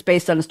course, it's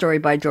based on a story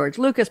by George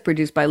Lucas,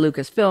 produced by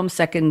Lucasfilm,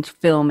 second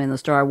film in the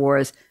Star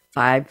Wars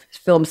 5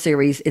 film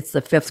series. It's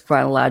the 5th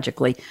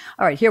chronologically.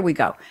 All right, here we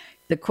go.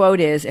 The quote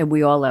is, and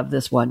we all love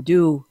this one,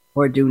 do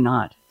or do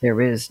not.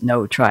 There is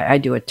no try. I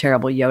do a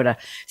terrible Yoda.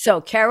 So,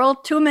 Carol,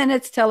 2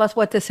 minutes. Tell us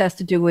what this has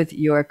to do with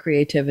your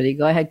creativity.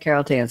 Go ahead,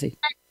 Carol Tanzi.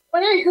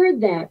 When I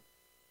heard that,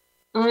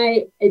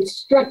 it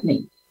struck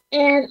me.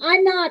 And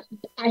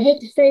I hate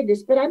to say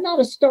this, but I'm not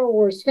a Star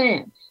Wars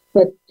fan.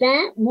 But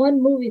that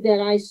one movie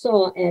that I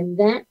saw and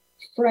that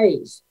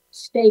phrase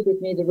stayed with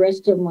me the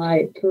rest of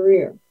my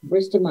career,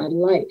 rest of my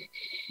life.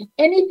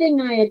 Anything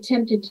I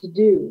attempted to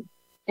do,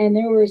 and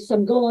there was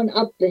some going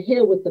up the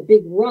hill with the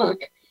big rock,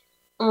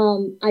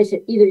 I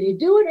said, either you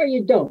do it or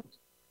you don't.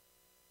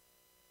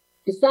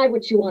 Decide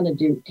what you want to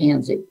do,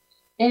 Tanzi.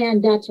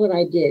 And that's what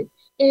I did.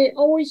 And it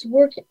always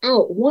worked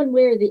out one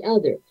way or the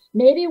other.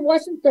 Maybe it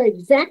wasn't the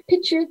exact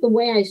picture the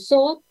way I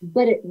saw it,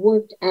 but it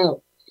worked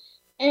out.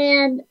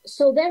 And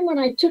so then when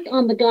I took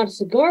on the Goddess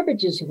of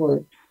Garbage's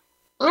work,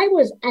 I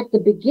was at the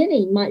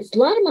beginning, a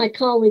lot of my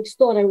colleagues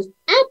thought I was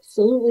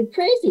absolutely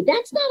crazy.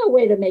 That's not a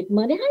way to make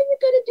money. How are you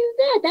going to do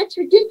that? That's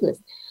ridiculous.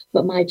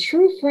 But my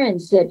true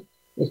friend said,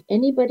 if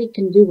anybody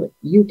can do it,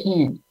 you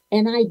can.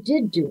 And I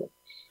did do it.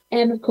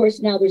 And of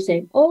course, now they're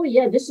saying, oh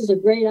yeah, this is a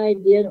great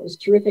idea. And it was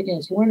terrific and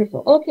it's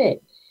wonderful.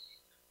 Okay.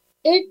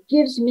 It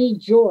gives me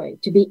joy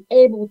to be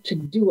able to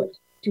do it,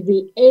 to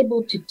be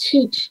able to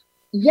teach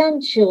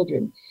young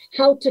children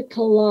how to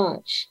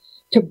collage,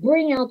 to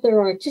bring out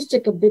their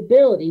artistic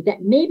ability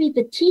that maybe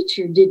the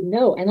teacher didn't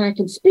know. And I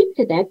can speak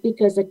to that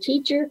because a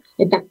teacher,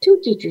 in fact,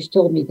 2 teachers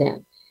told me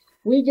that.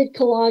 we did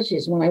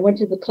collages when I went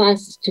to the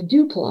classes to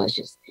do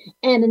collages.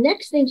 And the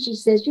next thing she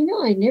says,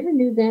 I never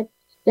knew that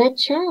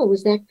child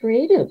was that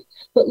creative,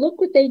 but look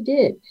what they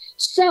did.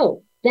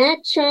 So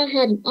that child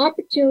had an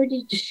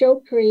opportunity to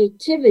show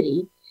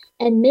creativity,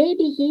 and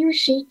maybe he or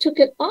she took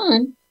it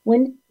on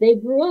when they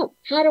grew up.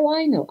 How do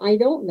I know? I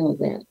don't know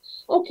that.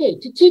 Okay,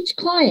 to teach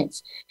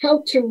clients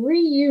how to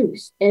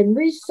reuse and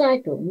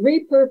recycle and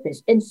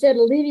repurpose instead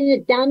of leaving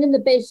it down in the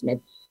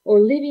basement or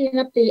leaving it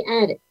up the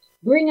attic.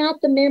 Bring out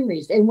the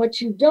memories, and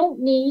what you don't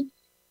need,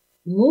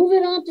 move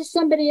it on to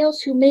somebody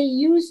else who may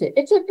use it.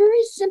 It's a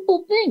very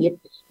simple thing. It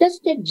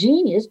doesn't take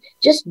genius,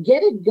 just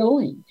get it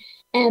going.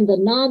 And the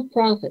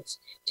nonprofits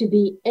to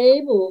be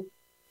able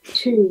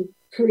to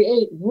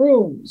create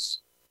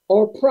rooms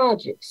or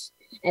projects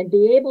and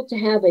be able to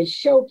have a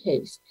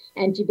showcase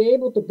and to be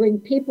able to bring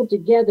people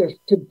together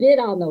to bid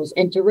on those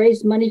and to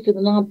raise money for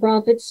the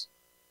nonprofits.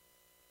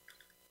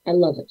 I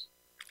love it.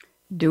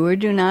 Do or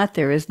do not,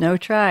 there is no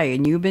try.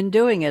 And you've been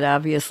doing it,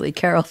 obviously.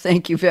 Carol,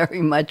 thank you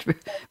very much.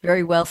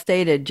 Very well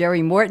stated.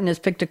 Jerry Morton has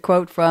picked a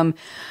quote from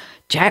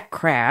Jack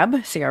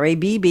Crabb,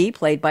 C-R-A-B-B,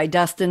 played by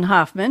Dustin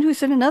Hoffman,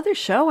 who's in another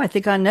show, I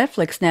think, on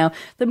Netflix now.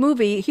 The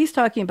movie he's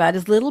talking about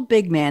is Little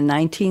Big Man,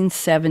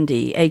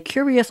 1970. A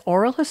curious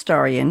oral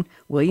historian,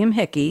 William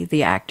Hickey,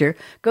 the actor,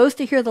 goes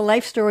to hear the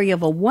life story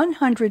of a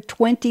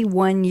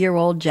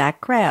 121-year-old Jack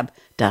Crabb,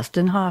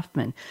 Dustin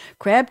Hoffman.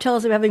 Crabb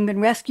tells of having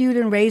been rescued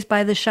and raised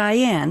by the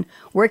Cheyenne,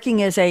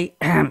 working as a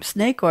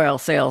snake oil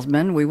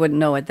salesman, we wouldn't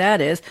know what that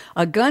is,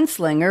 a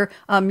gunslinger,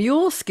 a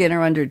mule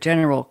skinner under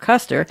General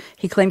Custer.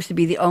 He claims to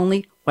be the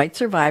only white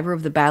survivor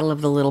of the Battle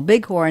of the Little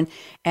Bighorn.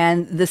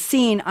 And the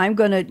scene, I'm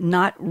going to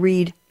not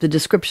read the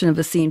description of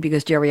the scene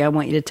because, Jerry, I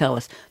want you to tell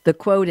us. The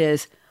quote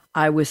is,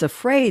 "I was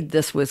afraid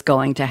this was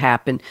going to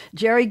happen."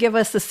 Jerry, give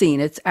us the scene.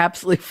 It's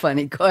absolutely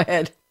funny. Go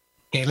ahead.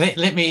 Okay,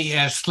 let me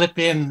slip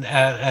in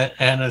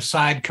an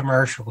aside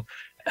commercial.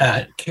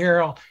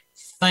 Carol,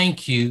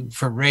 thank you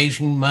for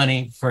raising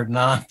money for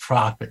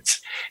nonprofits.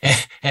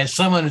 As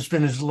someone who's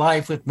spent his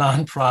life with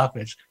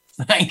nonprofits,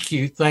 thank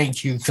you.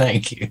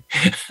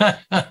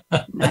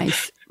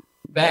 Nice.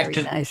 Back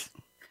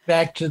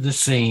to the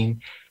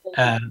scene.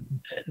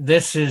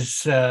 This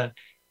is the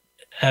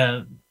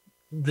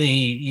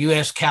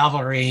U.S.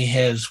 cavalry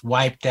has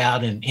wiped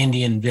out an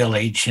Indian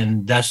village,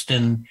 and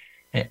Dustin,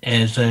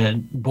 as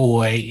a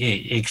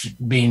boy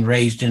being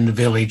raised in the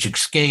village,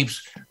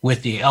 escapes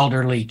with the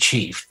elderly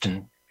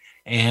chieftain.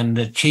 And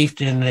the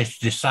chieftain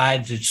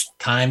decides it's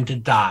time to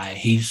die.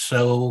 He's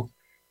so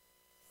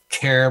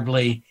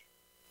terribly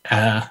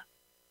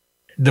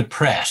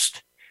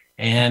depressed.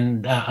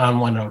 And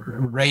on a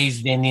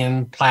raised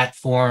Indian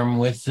platform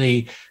with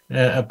the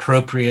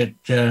appropriate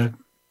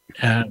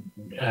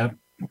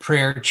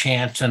prayer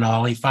chants and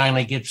all, he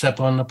finally gets up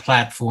on the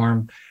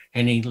platform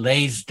and he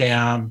lays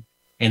down,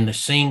 and the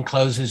scene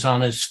closes on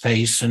his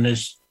face, and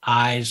his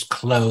eyes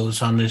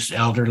close on this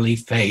elderly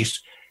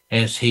face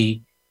as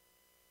he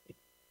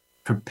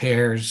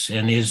prepares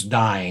and is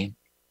dying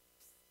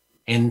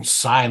in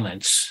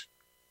silence.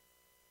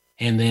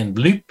 And then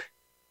bloop,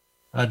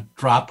 a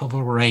drop of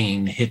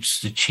rain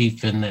hits the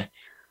chief in the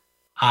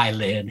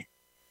eyelid,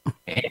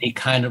 and he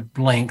kind of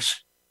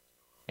blinks,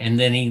 and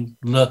then he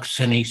looks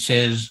and he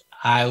says,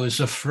 "I was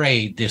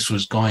afraid this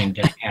was going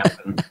to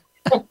happen."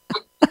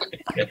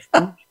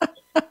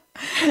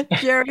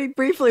 Jerry,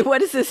 briefly, what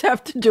does this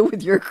have to do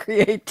with your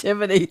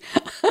creativity?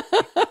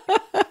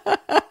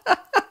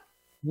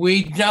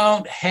 We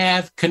don't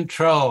have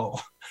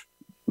control.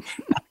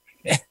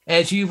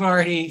 As you've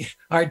already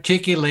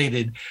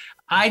articulated,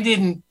 I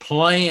didn't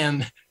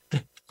plan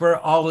for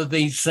all of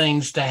these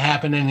things to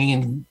happen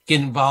and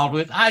get involved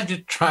with. I was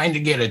just trying to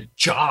get a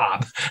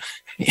job.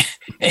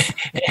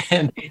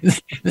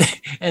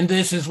 and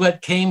this is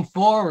what came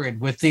forward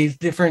with these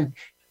different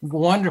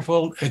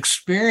wonderful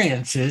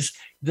experiences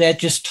that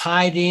just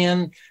tied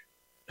in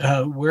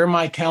where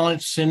my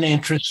talents and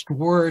interests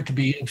were to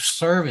be of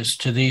service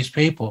to these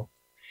people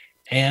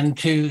and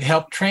to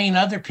help train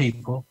other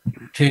people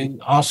to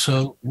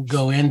also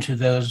go into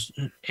those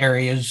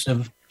areas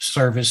of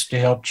service to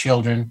help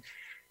children.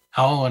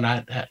 Oh, and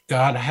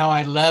God, how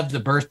I love the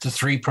Birth to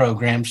 3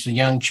 programs, the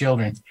young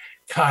children.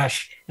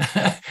 Gosh,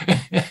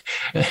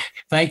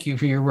 thank you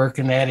for your work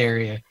in that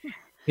area.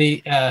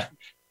 It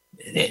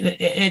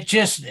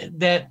just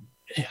that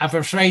I'm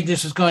afraid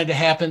this is going to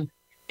happen.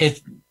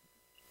 It's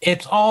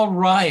all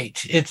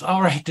right. It's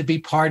all right to be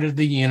part of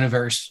the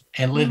universe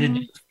and let it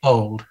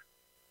unfold.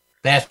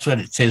 That's what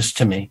it says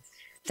to me.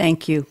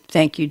 Thank you.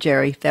 Thank you,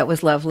 Jerry. That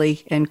was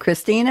lovely. And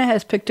Christina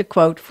has picked a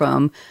quote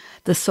from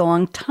the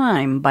song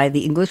Time by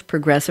the English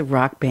progressive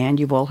rock band.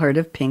 You've all heard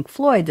of Pink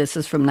Floyd. This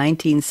is from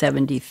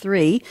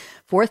 1973,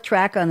 fourth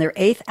track on their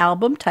 8th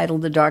album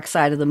titled The Dark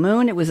Side of the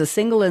Moon. It was a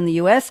single in the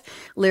U.S.,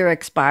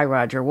 lyrics by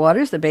Roger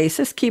Waters, the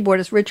bassist,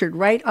 keyboardist Richard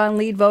Wright on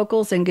lead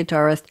vocals, and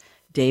guitarist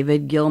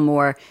David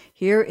Gilmour.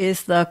 Here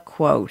is the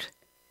quote.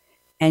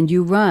 And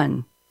you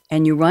run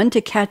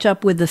to catch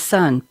up with the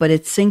sun, but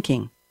it's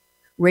sinking,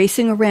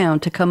 racing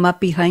around to come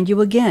up behind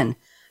you again.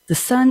 The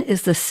sun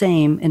is the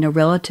same in a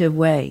relative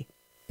way,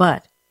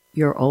 but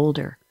you're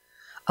older.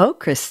 Oh,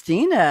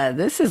 Cristina,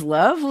 this is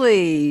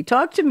lovely.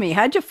 Talk to me.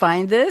 How'd you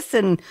find this?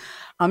 And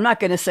I'm not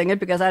going to sing it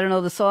because I don't know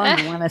the song.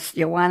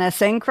 You want to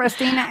sing,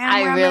 Cristina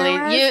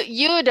M?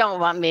 You don't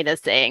want me to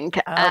sing.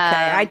 Okay,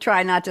 I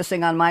try not to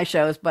sing on my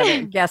shows,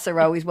 but guests are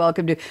always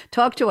welcome to.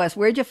 Talk to us.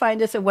 Where'd you find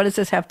this, and what does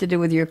this have to do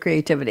with your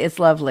creativity? It's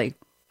lovely.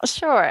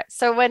 Sure.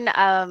 So when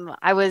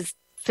I was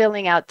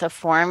filling out the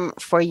form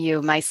for you,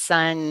 my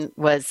son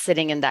was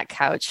sitting in that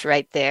couch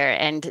right there,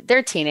 and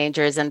they're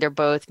teenagers and they're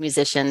both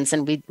musicians,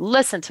 and we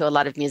listen to a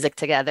lot of music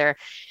together.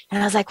 And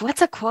I was like,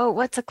 what's a quote?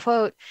 What's a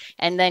quote?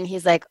 And then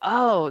he's like,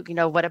 oh,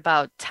 what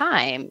about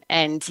time?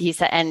 And he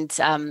said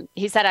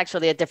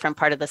actually a different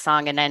part of the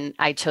song. And then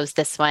I chose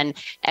this one.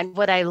 And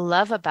what I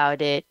love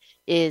about it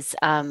is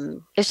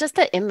it's just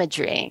the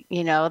imagery,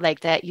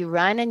 like that you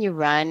run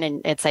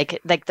and it's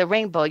like the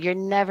rainbow, you're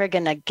never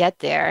going to get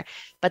there,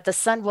 but the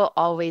sun will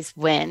always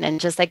win.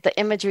 And just like the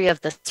imagery of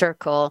the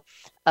circle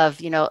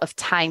of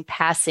time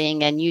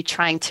passing and you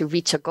trying to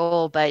reach a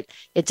goal, but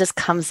it just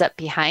comes up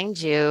behind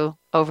you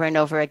over and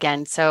over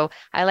again. So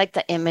I like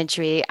the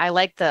imagery. I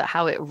like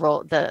how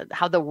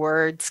the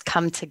words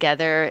come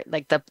together,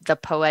 like the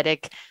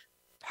poetic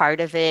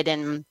part of it.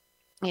 And,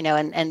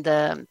 and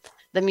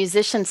the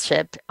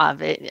musicianship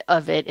of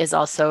it is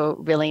also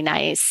really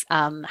nice,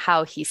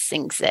 how he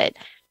sings it.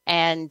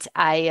 And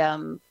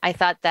I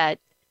thought that,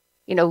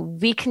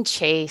 we can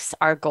chase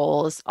our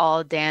goals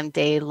all damn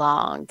day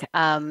long.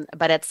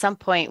 But at some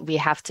point we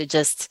have to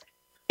just,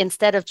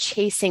 instead of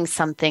chasing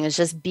something,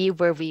 just be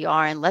where we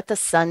are and let the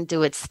sun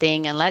do its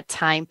thing and let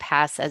time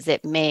pass as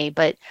it may,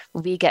 but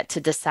we get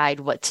to decide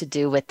what to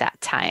do with that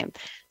time.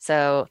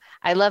 So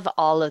I love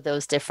all of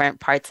those different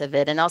parts of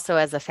it. And also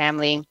as a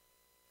family,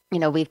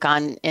 we've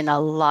gone in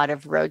a lot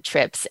of road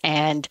trips,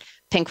 and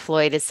Pink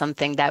Floyd is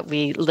something that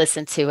we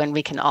listen to and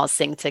we can all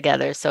sing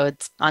together. So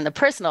it's on the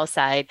personal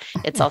side,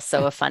 it's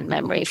also a fun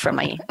memory for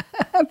me.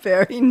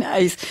 Very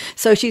nice.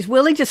 So she's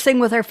willing to sing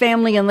with her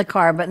family in the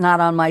car, but not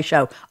on my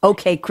show.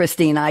 Okay,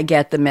 Cristina, I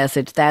get the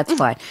message. That's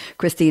fine.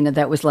 Cristina,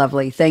 that was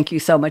lovely. Thank you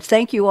so much.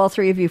 Thank you, all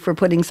three of you, for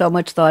putting so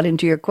much thought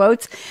into your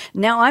quotes.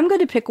 Now I'm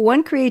going to pick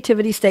one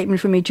creativity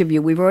statement from each of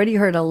you. We've already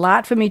heard a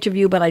lot from each of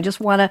you, but I just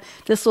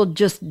this will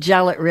just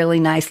gel it really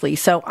nicely.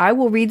 So I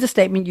will read the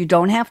statement. You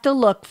don't have to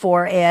look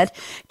for it.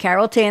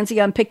 Carol, Tanzi,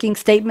 I'm picking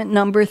statement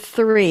number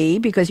 3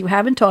 because you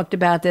haven't talked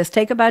about this.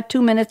 Take about 2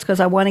 minutes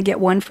because I want to get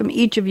one from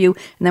each of you,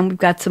 and then we've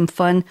got some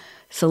fun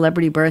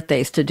celebrity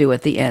birthdays to do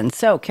at the end.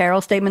 So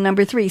Carol, statement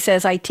number 3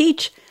 says, I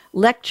teach,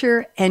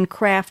 lecture, and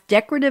craft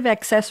decorative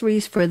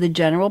accessories for the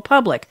general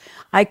public.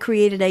 I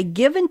created a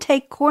give and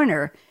take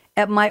corner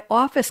at my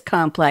office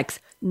complex,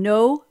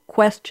 no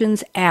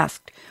questions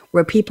asked,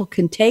 where people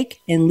can take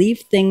and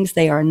leave things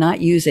they are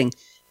not using.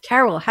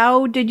 Carol,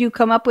 how did you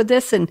come up with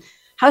this, and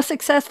how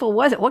successful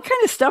was it? What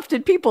kind of stuff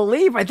did people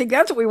leave? I think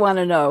that's what we want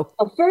to know.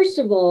 Well, first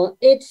of all,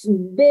 it's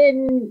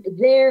been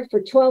there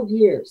for 12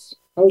 years,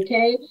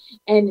 okay?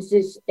 And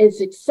it's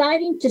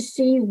exciting to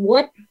see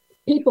what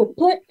people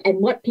put and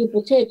what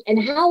people take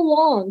and how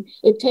long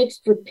it takes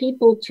for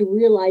people to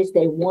realize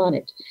they want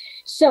it.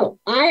 So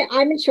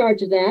I'm in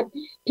charge of that.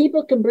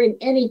 People can bring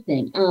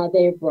anything.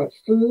 They have brought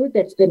food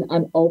that's been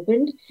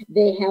unopened.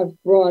 They have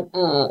brought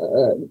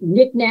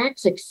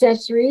knickknacks,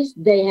 accessories.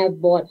 They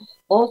have bought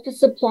office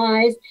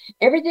supplies,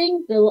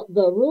 everything. The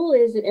rule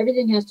is that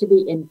everything has to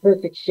be in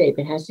perfect shape.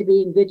 It has to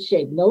be in good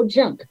shape. No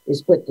junk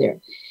is put there.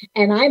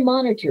 And I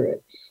monitor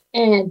it.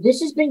 And this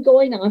has been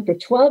going on for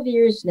 12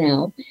 years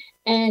now.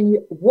 And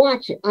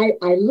watch it. I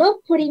love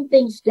putting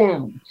things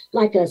down,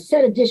 like a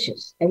set of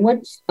dishes. And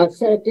what a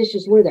set of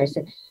dishes were there? I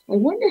said, I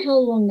wonder how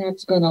long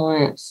that's going to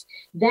last.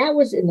 That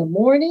was in the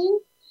morning.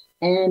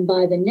 And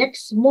by the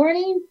next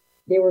morning,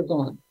 they were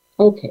gone.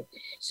 Okay.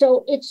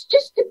 So it's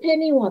just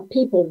depending on what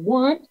people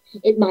want.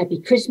 It might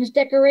be Christmas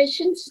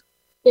decorations.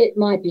 It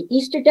might be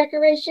Easter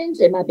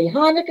decorations. It might be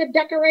Hanukkah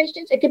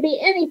decorations. It could be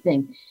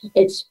anything.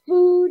 It's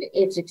food.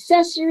 It's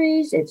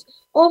accessories. It's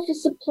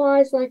office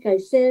supplies, like I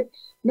said.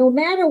 No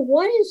matter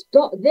what is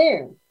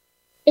there,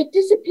 it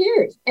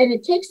disappears. And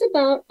it takes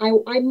about,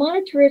 I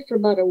monitor it for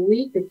about a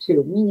week or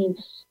 2, meaning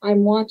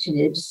I'm watching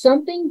it. If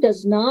something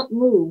does not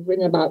move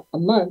in about a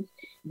month,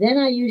 then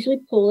I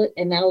usually pull it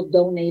and I'll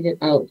donate it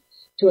out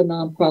to a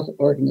nonprofit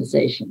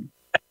organization.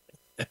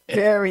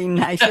 Very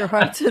nice. Your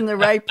heart's in the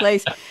right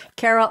place.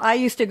 Carol, I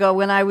used to go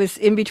when I was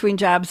in between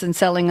jobs and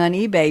selling on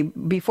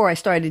eBay. Before I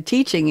started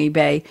teaching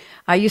eBay,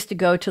 I used to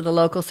go to the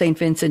local St.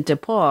 Vincent de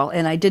Paul,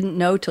 and I didn't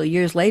know till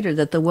years later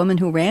that the woman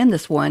who ran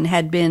this one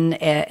had been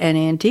an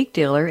antique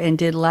dealer and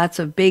did lots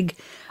of big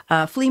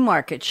flea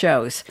market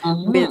shows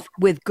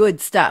with good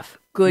stuff,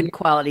 good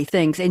quality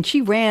things. And she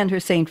ran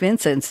her St.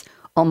 Vincent's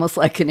almost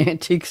like an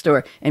antique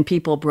store, and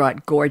people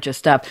brought gorgeous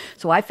stuff.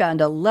 So I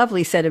found a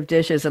lovely set of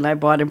dishes, and I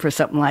bought them for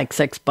something like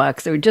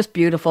 $6. They were just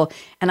beautiful,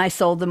 and I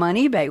sold them on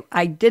eBay.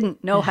 I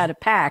didn't know how to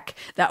pack.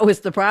 That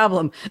was the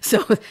problem.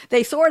 So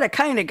they sort of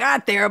kind of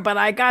got there, but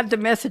I got the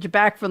message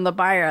back from the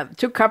buyer.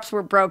 2 cups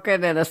were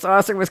broken, and a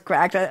saucer was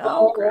cracked. I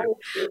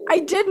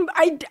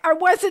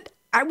wasn't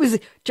I was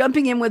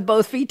jumping in with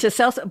both feet to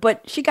sell,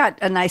 but she got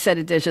a nice set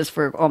of dishes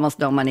for almost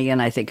no money,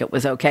 and I think it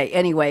was okay.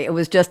 Anyway, it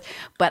was just,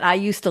 but I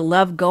used to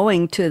love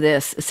going to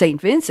this St.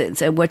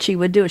 Vincent's, and what she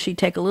would do is she'd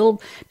take a little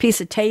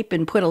piece of tape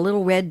and put a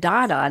little red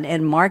dot on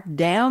and mark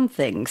down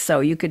things. So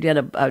you could get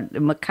a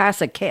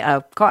Mikasa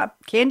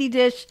candy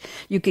dish,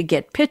 you could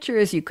get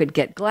pictures, you could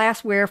get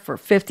glassware for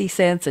 50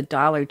 cents, $1,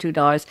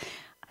 $2.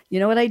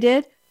 You know what I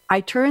did? I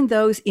turned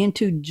those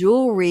into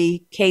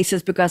jewelry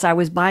cases because I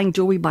was buying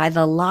jewelry by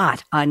the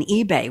lot on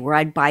eBay, where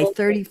I'd buy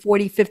 30,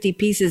 40, 50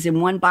 pieces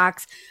in one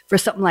box for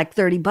something like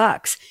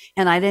 $30.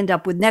 And I'd end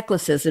up with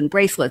necklaces and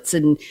bracelets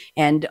and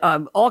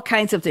all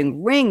kinds of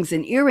things, rings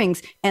and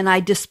earrings. And I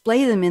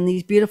display them in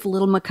these beautiful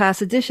little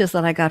Mikasa dishes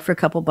that I got for a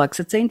couple bucks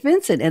at St.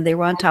 Vincent. And they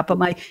were on top of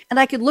and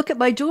I could look at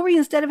my jewelry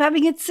instead of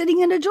having it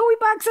sitting in a jewelry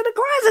box in a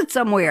closet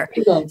somewhere.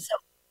 So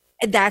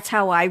that's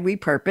how I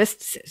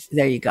repurposed.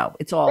 There you go.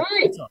 It's all.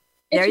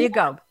 There you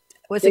go.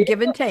 It was a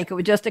give and take. It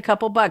was just a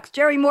couple bucks.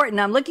 Jerry Morton,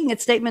 I'm looking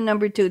at statement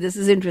number 2. This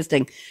is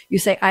interesting. You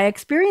say, I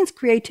experience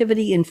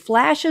creativity in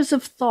flashes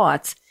of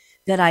thoughts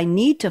that I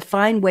need to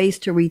find ways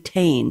to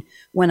retain.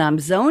 When I'm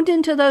zoned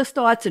into those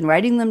thoughts and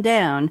writing them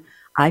down,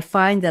 I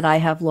find that I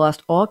have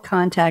lost all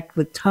contact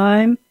with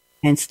time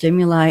and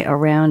stimuli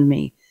around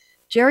me.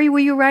 Jerry, were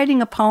you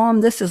writing a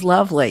poem? This is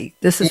lovely.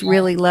 This is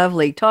really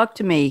lovely. Talk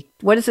to me.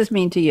 What does this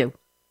mean to you?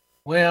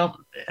 Well,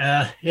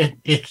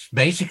 it's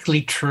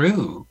basically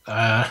true.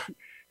 The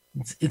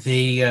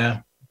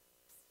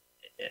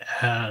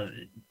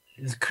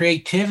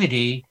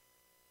creativity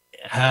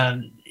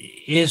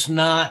is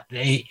not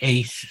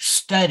a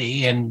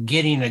study and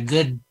getting a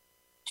good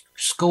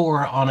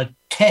score on a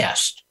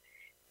test.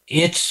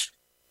 It's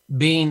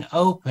being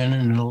open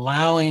and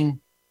allowing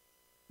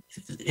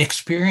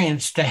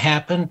experience to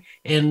happen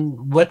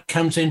and what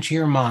comes into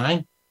your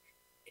mind,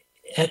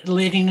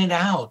 letting it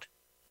out.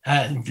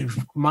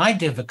 My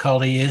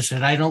difficulty is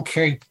that I don't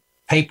carry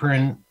paper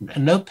and a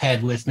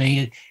notepad with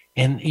me.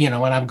 And,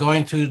 when I'm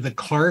going through the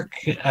clerk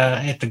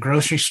at the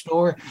grocery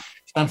store,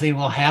 something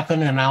will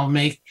happen and I'll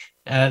make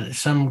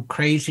some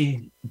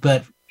crazy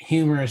but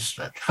humorous,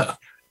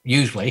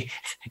 usually,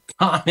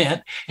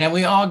 comment, and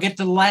we all get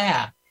to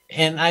laugh.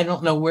 And I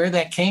don't know where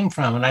that came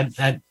from. And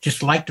I'd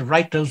just like to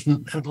write those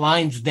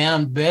lines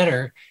down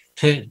better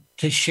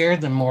to share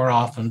them more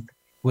often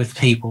with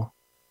people.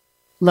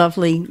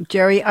 Lovely.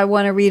 Jerry, I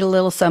want to read a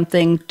little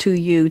something to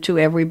you, to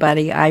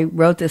everybody. I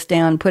wrote this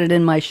down, put it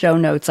in my show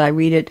notes. I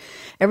read it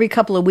every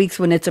couple of weeks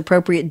when it's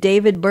appropriate.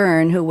 David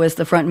Byrne, who was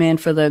the frontman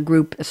for the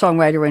group,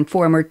 songwriter and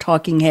former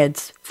Talking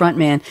Heads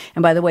frontman.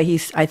 And by the way,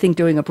 he's, I think,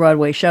 doing a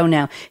Broadway show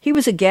now. He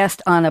was a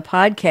guest on a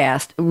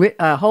podcast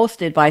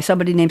hosted by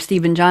somebody named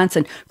Stephen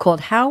Johnson called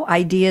How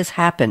Ideas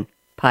Happen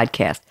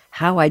podcast.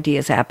 How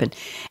Ideas Happen.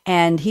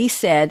 And he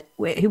said,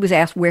 he was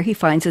asked where he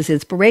finds his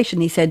inspiration.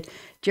 He said,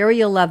 Jerry,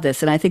 you'll love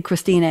this. And I think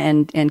Cristina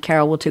and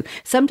Carol will too.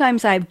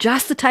 Sometimes I have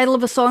just the title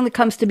of a song that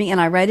comes to me and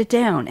I write it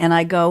down and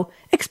I go,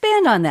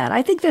 expand on that.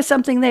 I think there's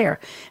something there.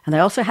 And I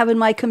also have in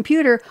my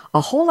computer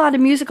a whole lot of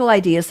musical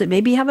ideas that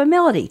maybe have a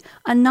melody,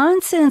 a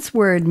nonsense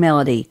word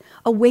melody,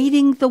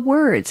 awaiting the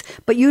words.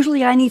 But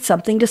usually I need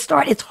something to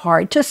start. It's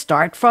hard to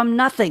start from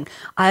nothing.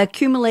 I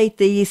accumulate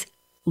these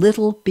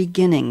little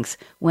beginnings.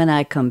 When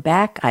I come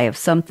back, I have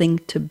something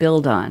to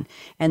build on.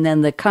 And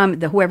then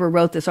whoever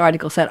wrote this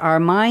article said, our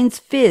minds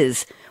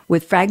fizz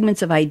with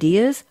fragments of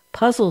ideas,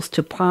 puzzles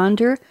to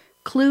ponder,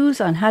 clues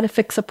on how to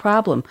fix a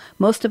problem.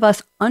 Most of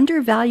us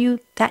undervalue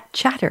that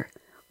chatter.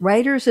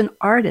 Writers and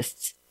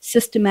artists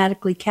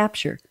systematically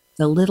capture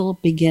the little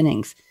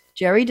beginnings.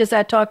 Jerry, does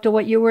that talk to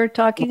what you were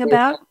talking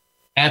about?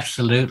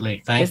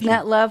 Absolutely. Thank you. Isn't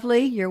that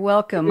lovely? You're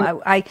welcome.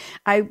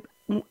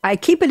 I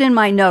keep it in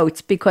my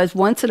notes because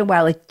once in a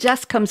while it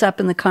just comes up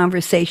in the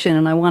conversation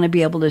and I want to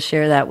be able to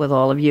share that with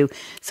all of you.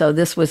 So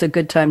this was a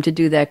good time to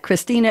do that.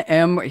 Cristina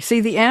M.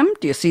 See the M?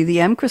 Do you see the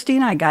M,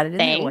 Cristina? I got it in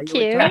there. Thank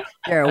you.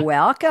 You're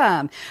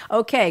welcome.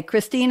 Okay,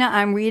 Cristina,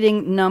 I'm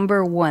reading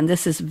number 1.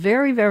 This is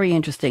very, very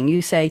interesting.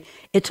 You say,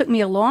 it took me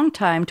a long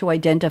time to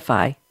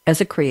identify as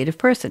a creative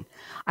person.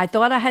 I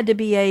thought I had to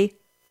be a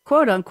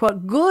quote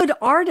unquote good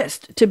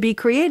artist to be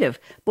creative,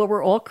 but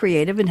we're all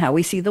creative in how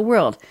we see the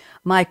world.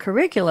 My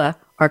curricula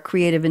are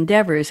creative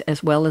endeavors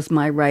as well as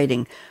my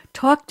writing.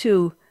 Talk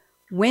to,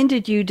 when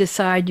did you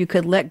decide you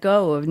could let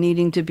go of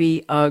needing to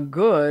be a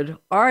good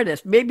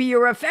artist? Maybe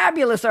you're a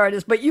fabulous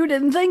artist, but you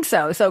didn't think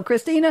so. So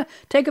Cristina,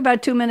 take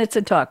about 2 minutes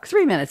and talk.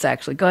 3 minutes,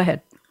 actually. Go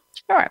ahead.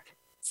 Sure.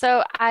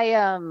 So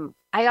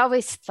I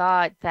always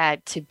thought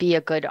that to be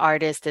a good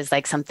artist is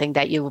like something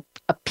that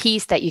a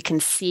piece that you can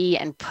see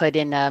and put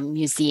in a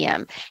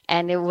museum.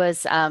 And it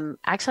was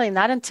actually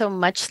not until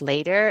much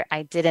later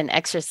I did an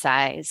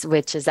exercise,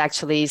 which is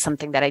actually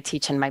something that I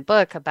teach in my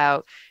book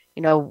about,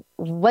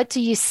 what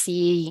do you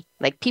see,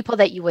 like people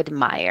that you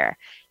admire,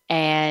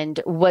 and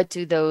what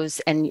do those,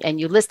 and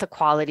you list the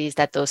qualities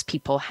that those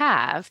people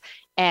have.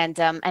 And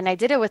I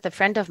did it with a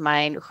friend of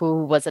mine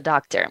who was a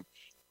doctor,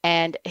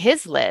 and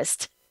his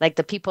list, like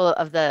the people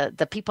of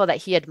the people that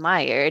he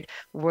admired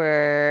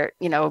were,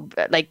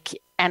 like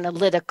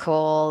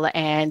analytical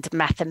and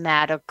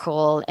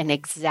mathematical and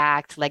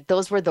exact. Like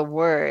those were the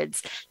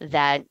words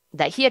that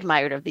he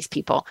admired of these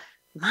people.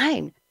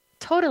 Mine,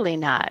 totally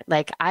not.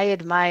 Like I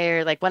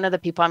admire, like one of the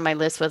people on my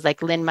list was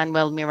like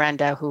Lin-Manuel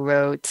Miranda, who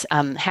wrote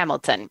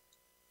Hamilton,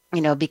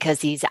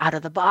 because he's out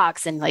of the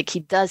box and like he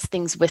does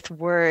things with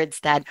words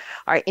that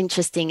are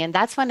interesting. And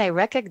that's when I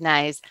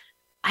recognize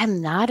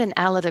I'm not an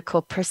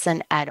analytical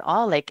person at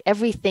all. Like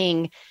every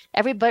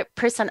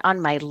person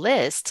on my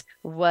list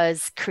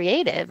was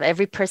creative.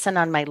 Every person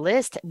on my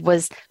list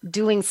was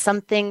doing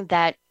something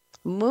that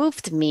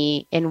moved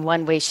me in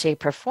one way,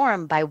 shape, or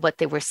form by what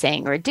they were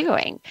saying or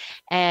doing.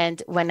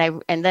 And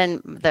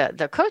then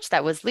the coach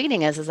that was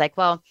leading us is like,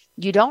 well,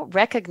 you don't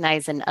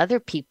recognize in other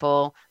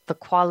people the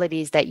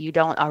qualities that you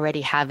don't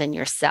already have in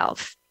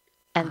yourself.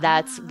 And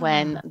that's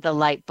when the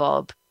light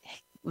bulb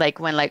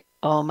went like,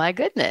 oh my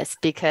goodness,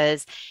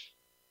 because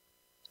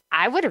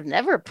I would have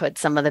never put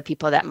some of the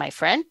people that my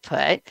friend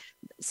put.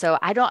 So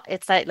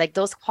it's like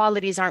those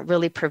qualities aren't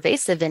really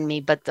pervasive in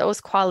me, but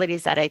those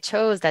qualities that I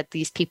chose that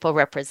these people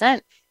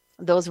represent,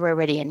 those were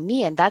already in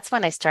me. And that's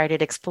when I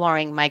started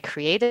exploring my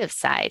creative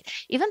side,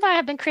 even though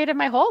I've been creative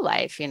my whole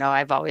life.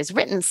 I've always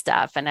written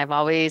stuff and I've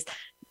always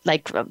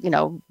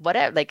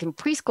whatever, like in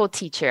preschool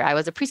teacher, I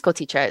was a preschool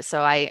teacher.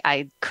 So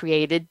I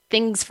created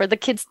things for the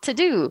kids to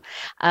do.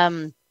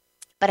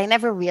 But I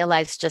never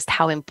realized just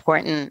how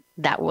important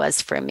that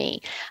was for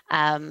me.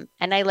 And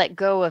I let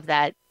go of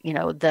that,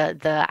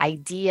 the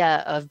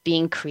idea of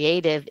being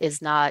creative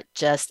is not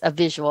just a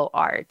visual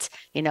art.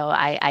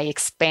 I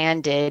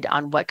expanded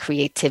on what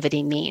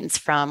creativity means,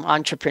 from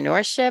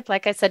entrepreneurship,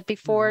 like I said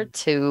before,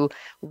 to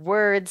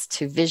words,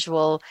 to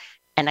visual.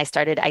 And I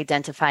started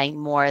identifying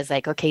more as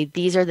like, okay,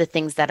 these are the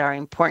things that are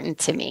important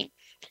to me.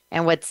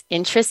 And what's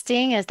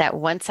interesting is that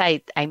once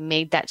I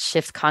made that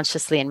shift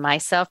consciously in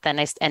myself,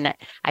 then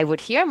I would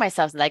hear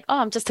myself like, oh,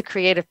 I'm just a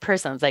creative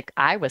person. It's like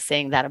I was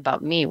saying that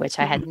about me, which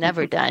I had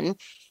never done.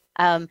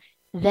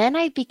 Then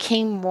I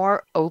became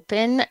more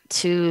open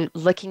to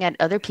looking at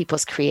other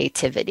people's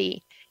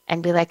creativity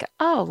and be like,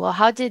 oh, well,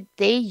 how did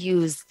they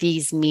use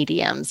these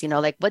mediums?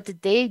 Like what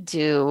did they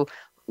do?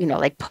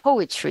 Like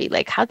poetry,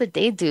 like how did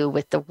they do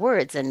with the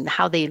words and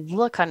how they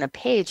look on a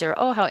page, or,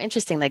 oh, how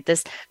interesting, like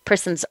this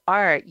person's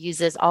art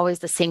uses always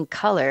the same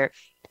color.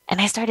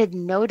 And I started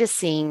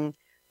noticing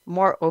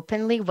more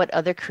openly what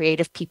other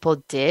creative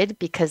people did,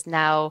 because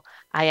now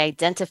I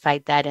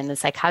identified that. And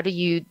it's like, how do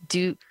you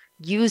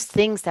use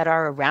things that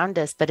are around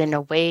us, but in a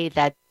way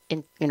that,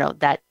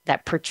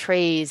 that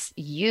portrays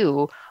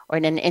you, or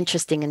in an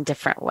interesting and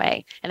different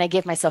way. And I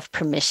gave myself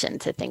permission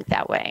to think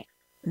that way.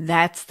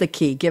 That's the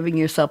key, giving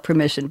yourself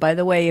permission. By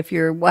the way, if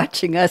you're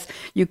watching us,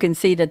 you can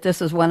see that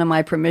this is one of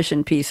my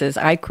permission pieces.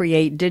 I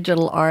create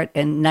digital art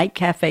in Night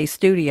Cafe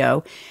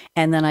Studio,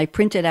 and then I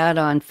print it out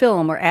on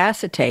film or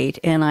acetate,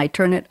 and I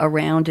turn it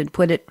around and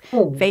put it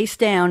face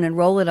down and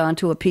roll it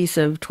onto a piece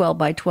of 12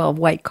 by 12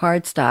 white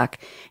cardstock.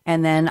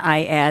 And then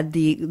I add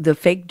the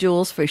fake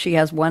jewels, for she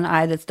has one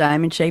eye that's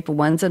diamond shaped and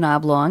one's an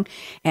oblong.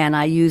 And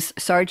I use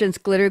Sargent's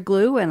glitter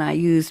glue, and I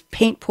use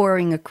paint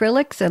pouring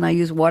acrylics, and I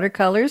use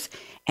watercolors.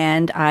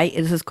 And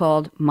this is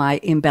called my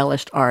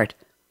embellished art.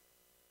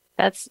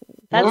 That's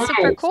nice.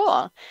 Super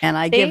cool. And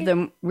I give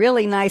them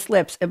really nice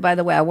lips. And by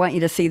the way, I want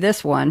you to see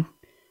this one.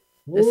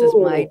 This is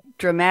my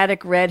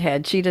dramatic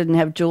redhead. She didn't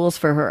have jewels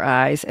for her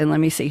eyes. And let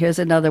me see. Here's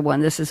another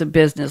one. This is a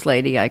business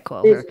lady, I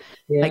call her.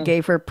 Yeah. I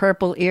gave her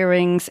purple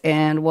earrings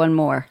and one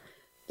more.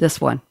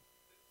 This one.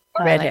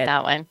 Redhead. I like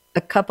that one.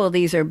 A couple of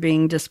these are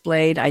being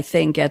displayed, I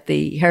think, at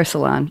the hair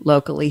salon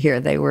locally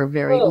here. They were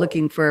very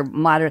looking for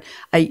modern.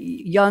 A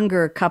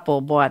younger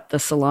couple bought the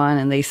salon,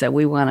 and they said,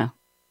 we want to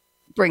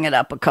bring it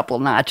up a couple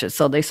notches.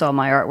 So they saw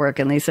my artwork,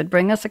 and they said,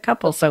 bring us a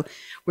couple. So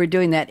we're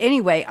doing that.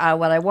 Anyway,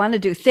 what I want to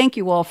do, thank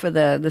you all for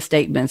the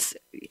statements.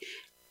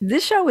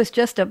 This show is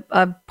just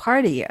a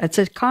party. It's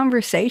a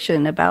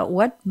conversation about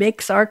what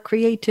makes our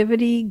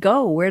creativity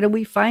go. Where do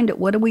we find it?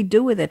 What do we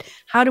do with it?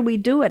 How do we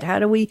do it? How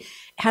do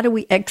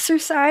we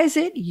exercise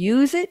it,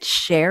 use it,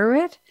 share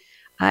it?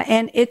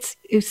 And it's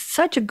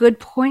such a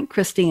good point,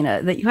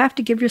 Cristina, that you have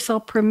to give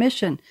yourself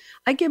permission.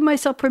 I give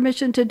myself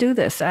permission to do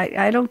this.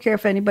 I don't care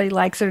if anybody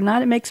likes it or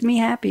not. It makes me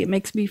happy. It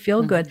makes me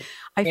feel good.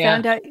 I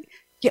found out.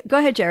 Yeah, go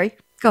ahead, Jerry.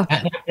 Go.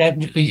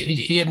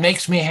 It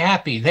makes me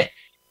happy that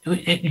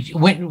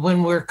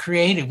when we're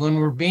creative, when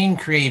we're being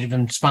creative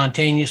and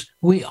spontaneous,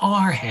 we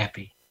are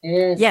happy.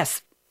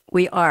 Yes,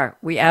 we are.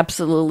 We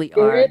absolutely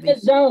you're are. In the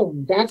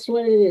zone. That's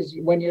what it is.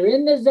 When you're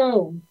in the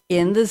zone.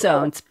 In the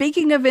zone.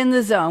 Speaking of in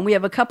the zone, we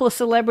have a couple of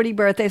celebrity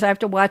birthdays. I have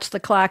to watch the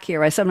clock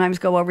here. I sometimes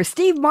go over.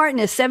 Steve Martin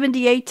is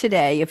 78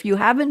 today. If you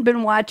haven't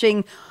been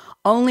watching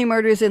Only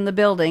Murders in the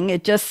Building,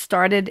 it just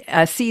started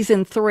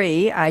season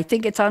 3. I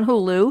think it's on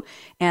Hulu,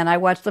 and I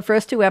watched the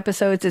first 2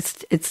 episodes.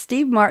 It's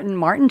Steve Martin,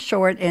 Martin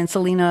Short, and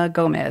Selena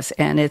Gomez,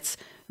 and it's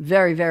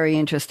very, very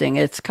interesting.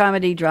 It's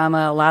comedy,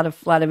 drama, a lot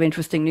of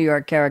interesting New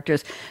York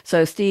characters.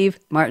 So Steve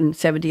Martin,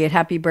 78,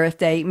 happy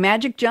birthday.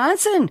 Magic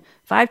Johnson,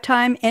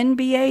 5-time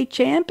NBA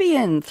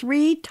champion,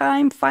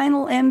 3-time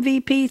final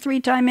MVP,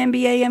 3-time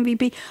NBA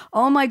MVP.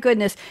 Oh my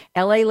goodness.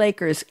 LA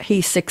Lakers,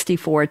 he's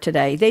 64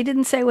 today. They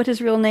didn't say what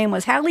his real name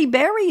was. Halle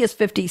Berry is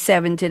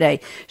 57 today.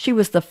 She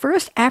was the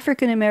first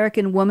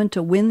African-American woman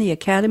to win the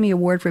Academy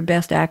Award for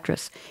Best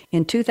Actress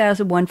in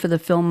 2001 for the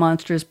film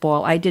Monsters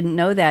Ball. I didn't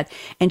know that.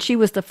 And she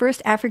was the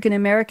first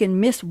African-American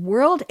Miss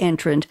World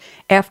entrant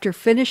after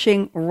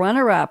finishing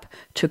runner-up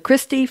to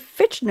Christy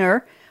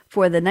Fitchner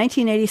for the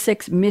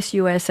 1986 Miss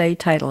USA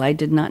title. I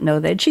did not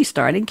know that. She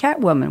starred in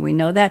Catwoman. We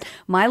know that.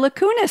 Mila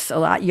Kunis, a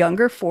lot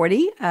younger,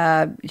 40.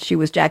 She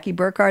was Jackie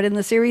Burkhardt in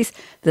the series,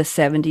 The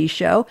 70s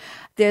Show.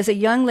 There's a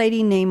young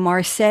lady named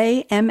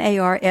Marseille,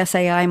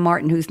 Marsai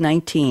Martin, who's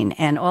 19.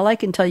 And all I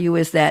can tell you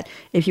is that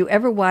if you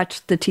ever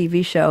watched the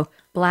TV show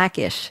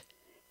Blackish,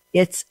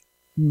 it's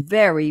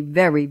very,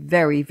 very,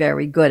 very,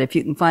 very good if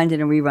you can find it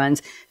in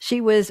reruns.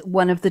 She was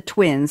one of the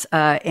twins,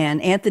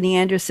 and Anthony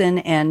Anderson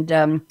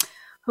and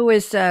who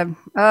is Diana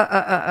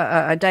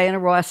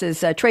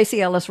Ross's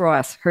Tracy Ellis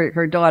Ross.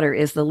 Her daughter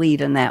is the lead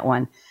in that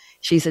one.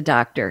 She's a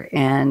doctor,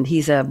 and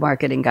he's a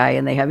marketing guy,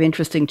 and they have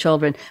interesting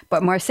children.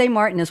 But Marseille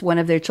Martin is one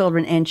of their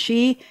children, and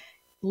she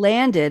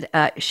landed.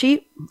 At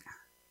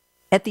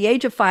the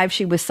age of 5,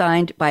 she was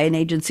signed by an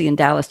agency in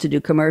Dallas to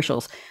do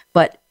commercials.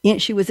 But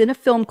she was in a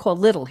film called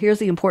Little. Here's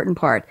the important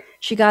part.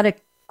 She got a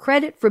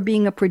credit for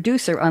being a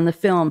producer on the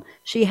film.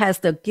 She has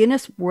the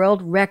Guinness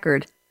World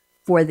Record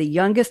for the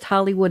youngest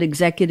Hollywood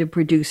executive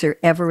producer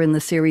ever in the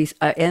series,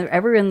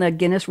 ever in the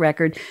Guinness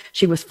record.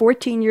 She was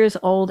 14 years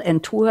old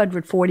and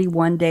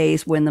 241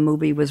 days when the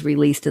movie was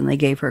released, and they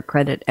gave her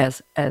credit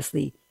as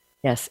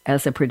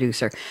a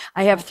producer.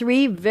 I have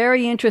 3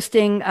 very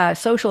interesting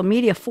social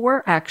media,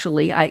 4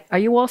 actually. Are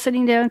you all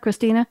sitting down,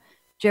 Cristina,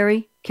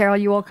 Jerry, Carol,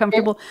 you all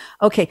comfortable?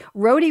 Okay.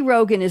 Rhodey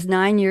Rogan is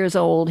 9 years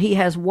old. He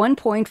has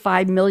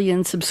 1.5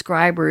 million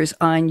subscribers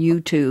on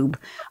YouTube.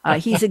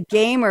 He's a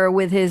gamer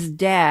with his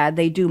dad.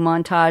 They do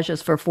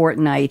montages for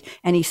Fortnite,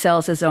 and he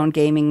sells his own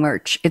gaming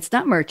merch. It's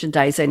not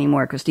merchandise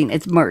anymore, Christine.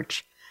 It's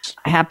merch.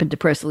 I happen to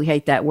personally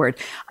hate that word.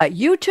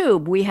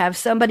 YouTube, we have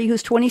somebody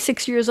who's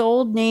 26 years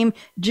old named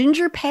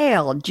Ginger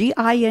Pale,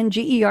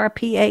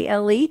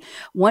 Gingerpale,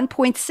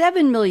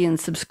 1.7 million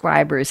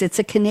subscribers. It's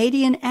a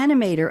Canadian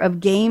animator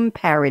of game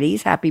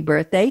parodies. Happy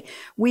birthday.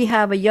 We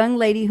have a young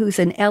lady who's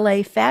an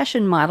LA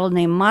fashion model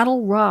named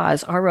Model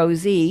Roz,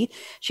 R-O-Z.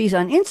 She's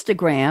on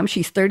Instagram.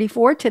 She's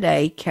 34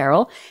 today,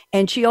 Carol,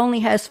 and she only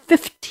has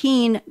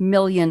 15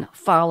 million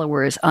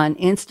followers on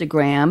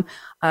Instagram.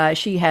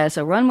 She has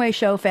a runway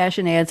show,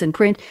 fashion ads, and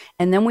print.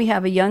 And then we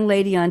have a young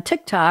lady on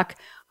TikTok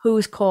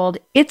who's called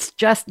It's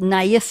Just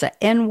Nyissa,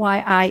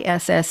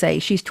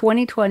 Nyissa. She's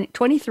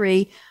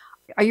 23.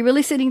 Are you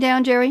really sitting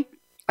down, Jerry?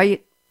 Are you?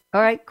 All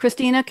right,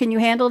 Cristina, can you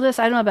handle this?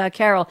 I don't know about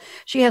Carol.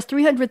 She has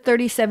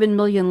 337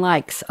 million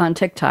likes on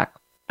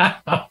TikTok.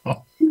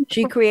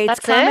 She creates That's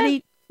comedy.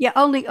 It? Yeah,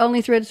 only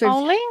 337.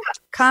 Only?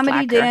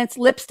 Comedy, Slacker. dance,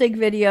 lip sync,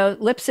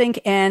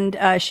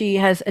 and she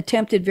has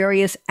attempted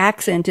various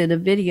accents in a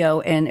video,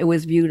 and it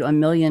was viewed a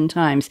million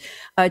times.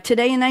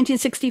 Today in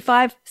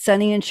 1965,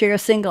 Sonny and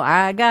Cher's single,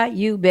 I Got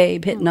You,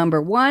 Babe, hit number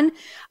 1.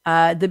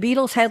 The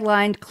Beatles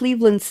headlined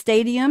Cleveland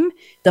Stadium,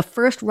 the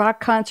first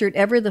rock concert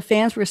ever. The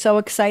fans were so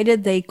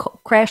excited, they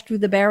crashed through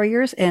the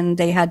barriers, and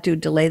they had to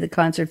delay the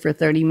concert for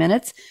 30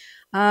 minutes.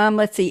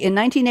 Let's see, in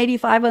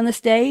 1985 on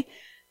this day,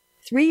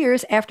 3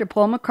 years after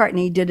Paul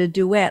McCartney did a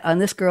duet on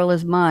This Girl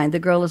Is Mine, The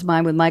Girl Is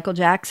Mine with Michael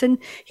Jackson,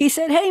 he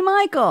said, hey,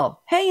 Michael,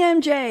 hey,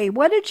 MJ,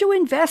 what did you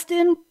invest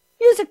in?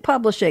 Music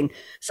publishing.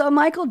 So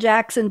Michael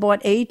Jackson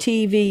bought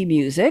ATV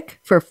Music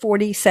for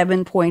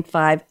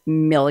 $47.5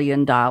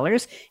 million.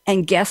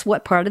 And guess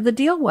what part of the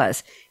deal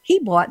was? He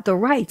bought the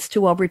rights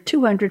to over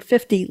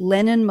 250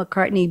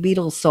 Lennon-McCartney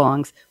Beatles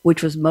songs,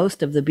 which was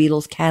most of the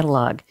Beatles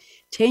catalog.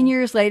 10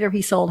 years later,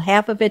 he sold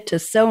half of it to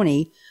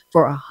Sony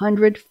for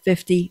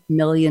 $150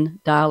 million.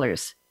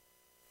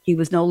 He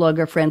was no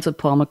longer friends with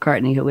Paul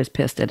McCartney, who was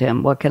pissed at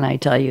him. What can I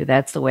tell you?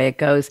 That's the way it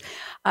goes.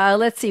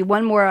 Let's see,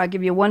 one more. I'll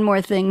give you one more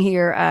thing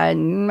here.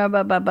 In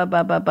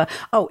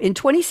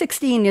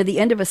 2016, near the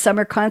end of a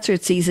summer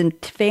concert season,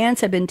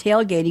 fans have been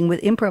tailgating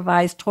with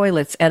improvised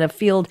toilets at a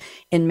field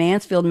in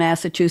Mansfield,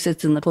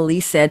 Massachusetts, and the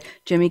police said,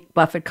 Jimmy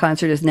Buffett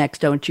concert is next,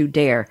 don't you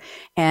dare.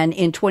 And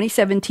in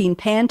 2017,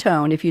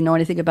 Pantone, if you know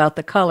anything about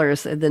the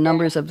colors, the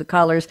numbers of the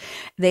colors,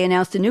 they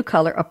announced a new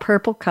color, a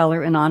purple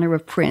color in honor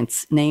of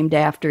Prince, named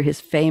after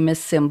his famous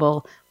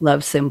symbol,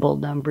 love symbol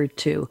number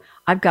 2.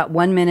 I've got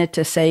 1 minute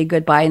to say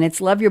goodbye, and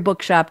it's Love Your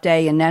Bookshop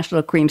Day and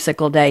National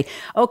Creamsicle Day.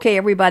 Okay,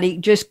 everybody,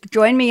 just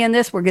join me in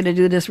this. We're going to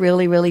do this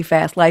really, really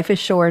fast. Life is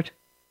short.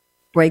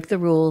 Break the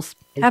rules.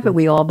 Haven't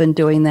we all been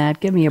doing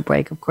that? Give me a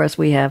break. Of course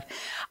we have.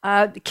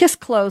 Kiss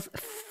close.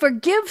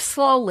 Forgive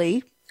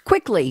slowly,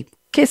 quickly.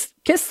 Kiss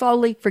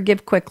slowly,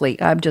 forgive quickly.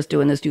 I'm just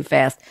doing this too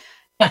fast.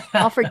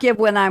 I'll forgive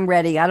when I'm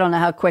ready. I don't know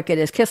how quick it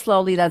is. Kiss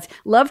slowly. That's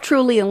love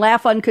truly and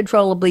laugh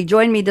uncontrollably.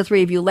 Join me, the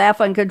 3 of you.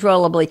 Laugh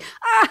uncontrollably.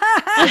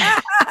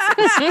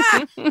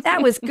 That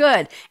was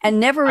good. And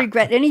never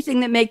regret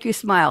anything that make you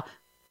smile.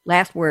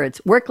 Last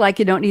words. Work like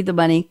you don't need the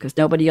money because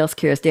nobody else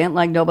cares. Dance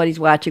like nobody's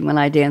watching. When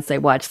I dance, they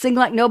watch. Sing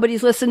like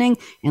nobody's listening.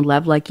 And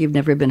love like you've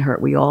never been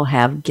hurt. We all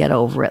have. Get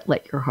over it.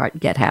 Let your heart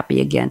get happy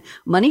again.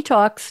 Money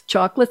talks.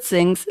 Chocolate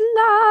sings.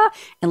 La.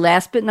 And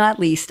last but not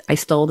least, I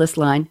stole this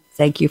line.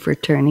 Thank you for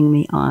turning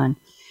me on.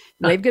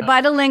 Wave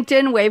goodbye to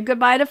LinkedIn. Wave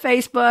goodbye to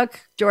Facebook.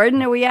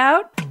 Jordan, are we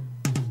out?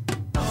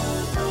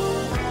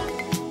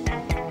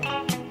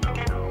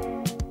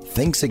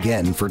 Thanks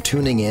again for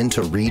tuning in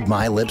to Read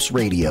My Lips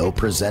Radio,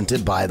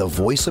 presented by the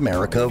Voice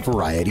America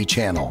Variety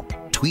Channel.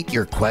 Tweet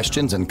your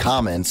questions and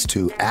comments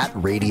to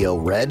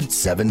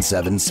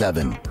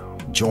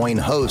 @RadioRed777. Join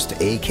host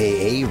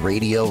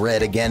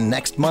akaRadioRed again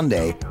next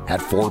Monday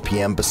at 4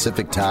 p.m.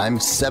 Pacific Time,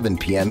 7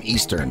 p.m.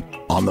 Eastern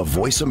on the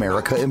Voice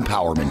America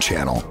Empowerment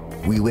Channel.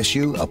 We wish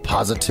you a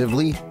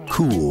positively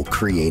cool,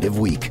 creative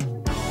week.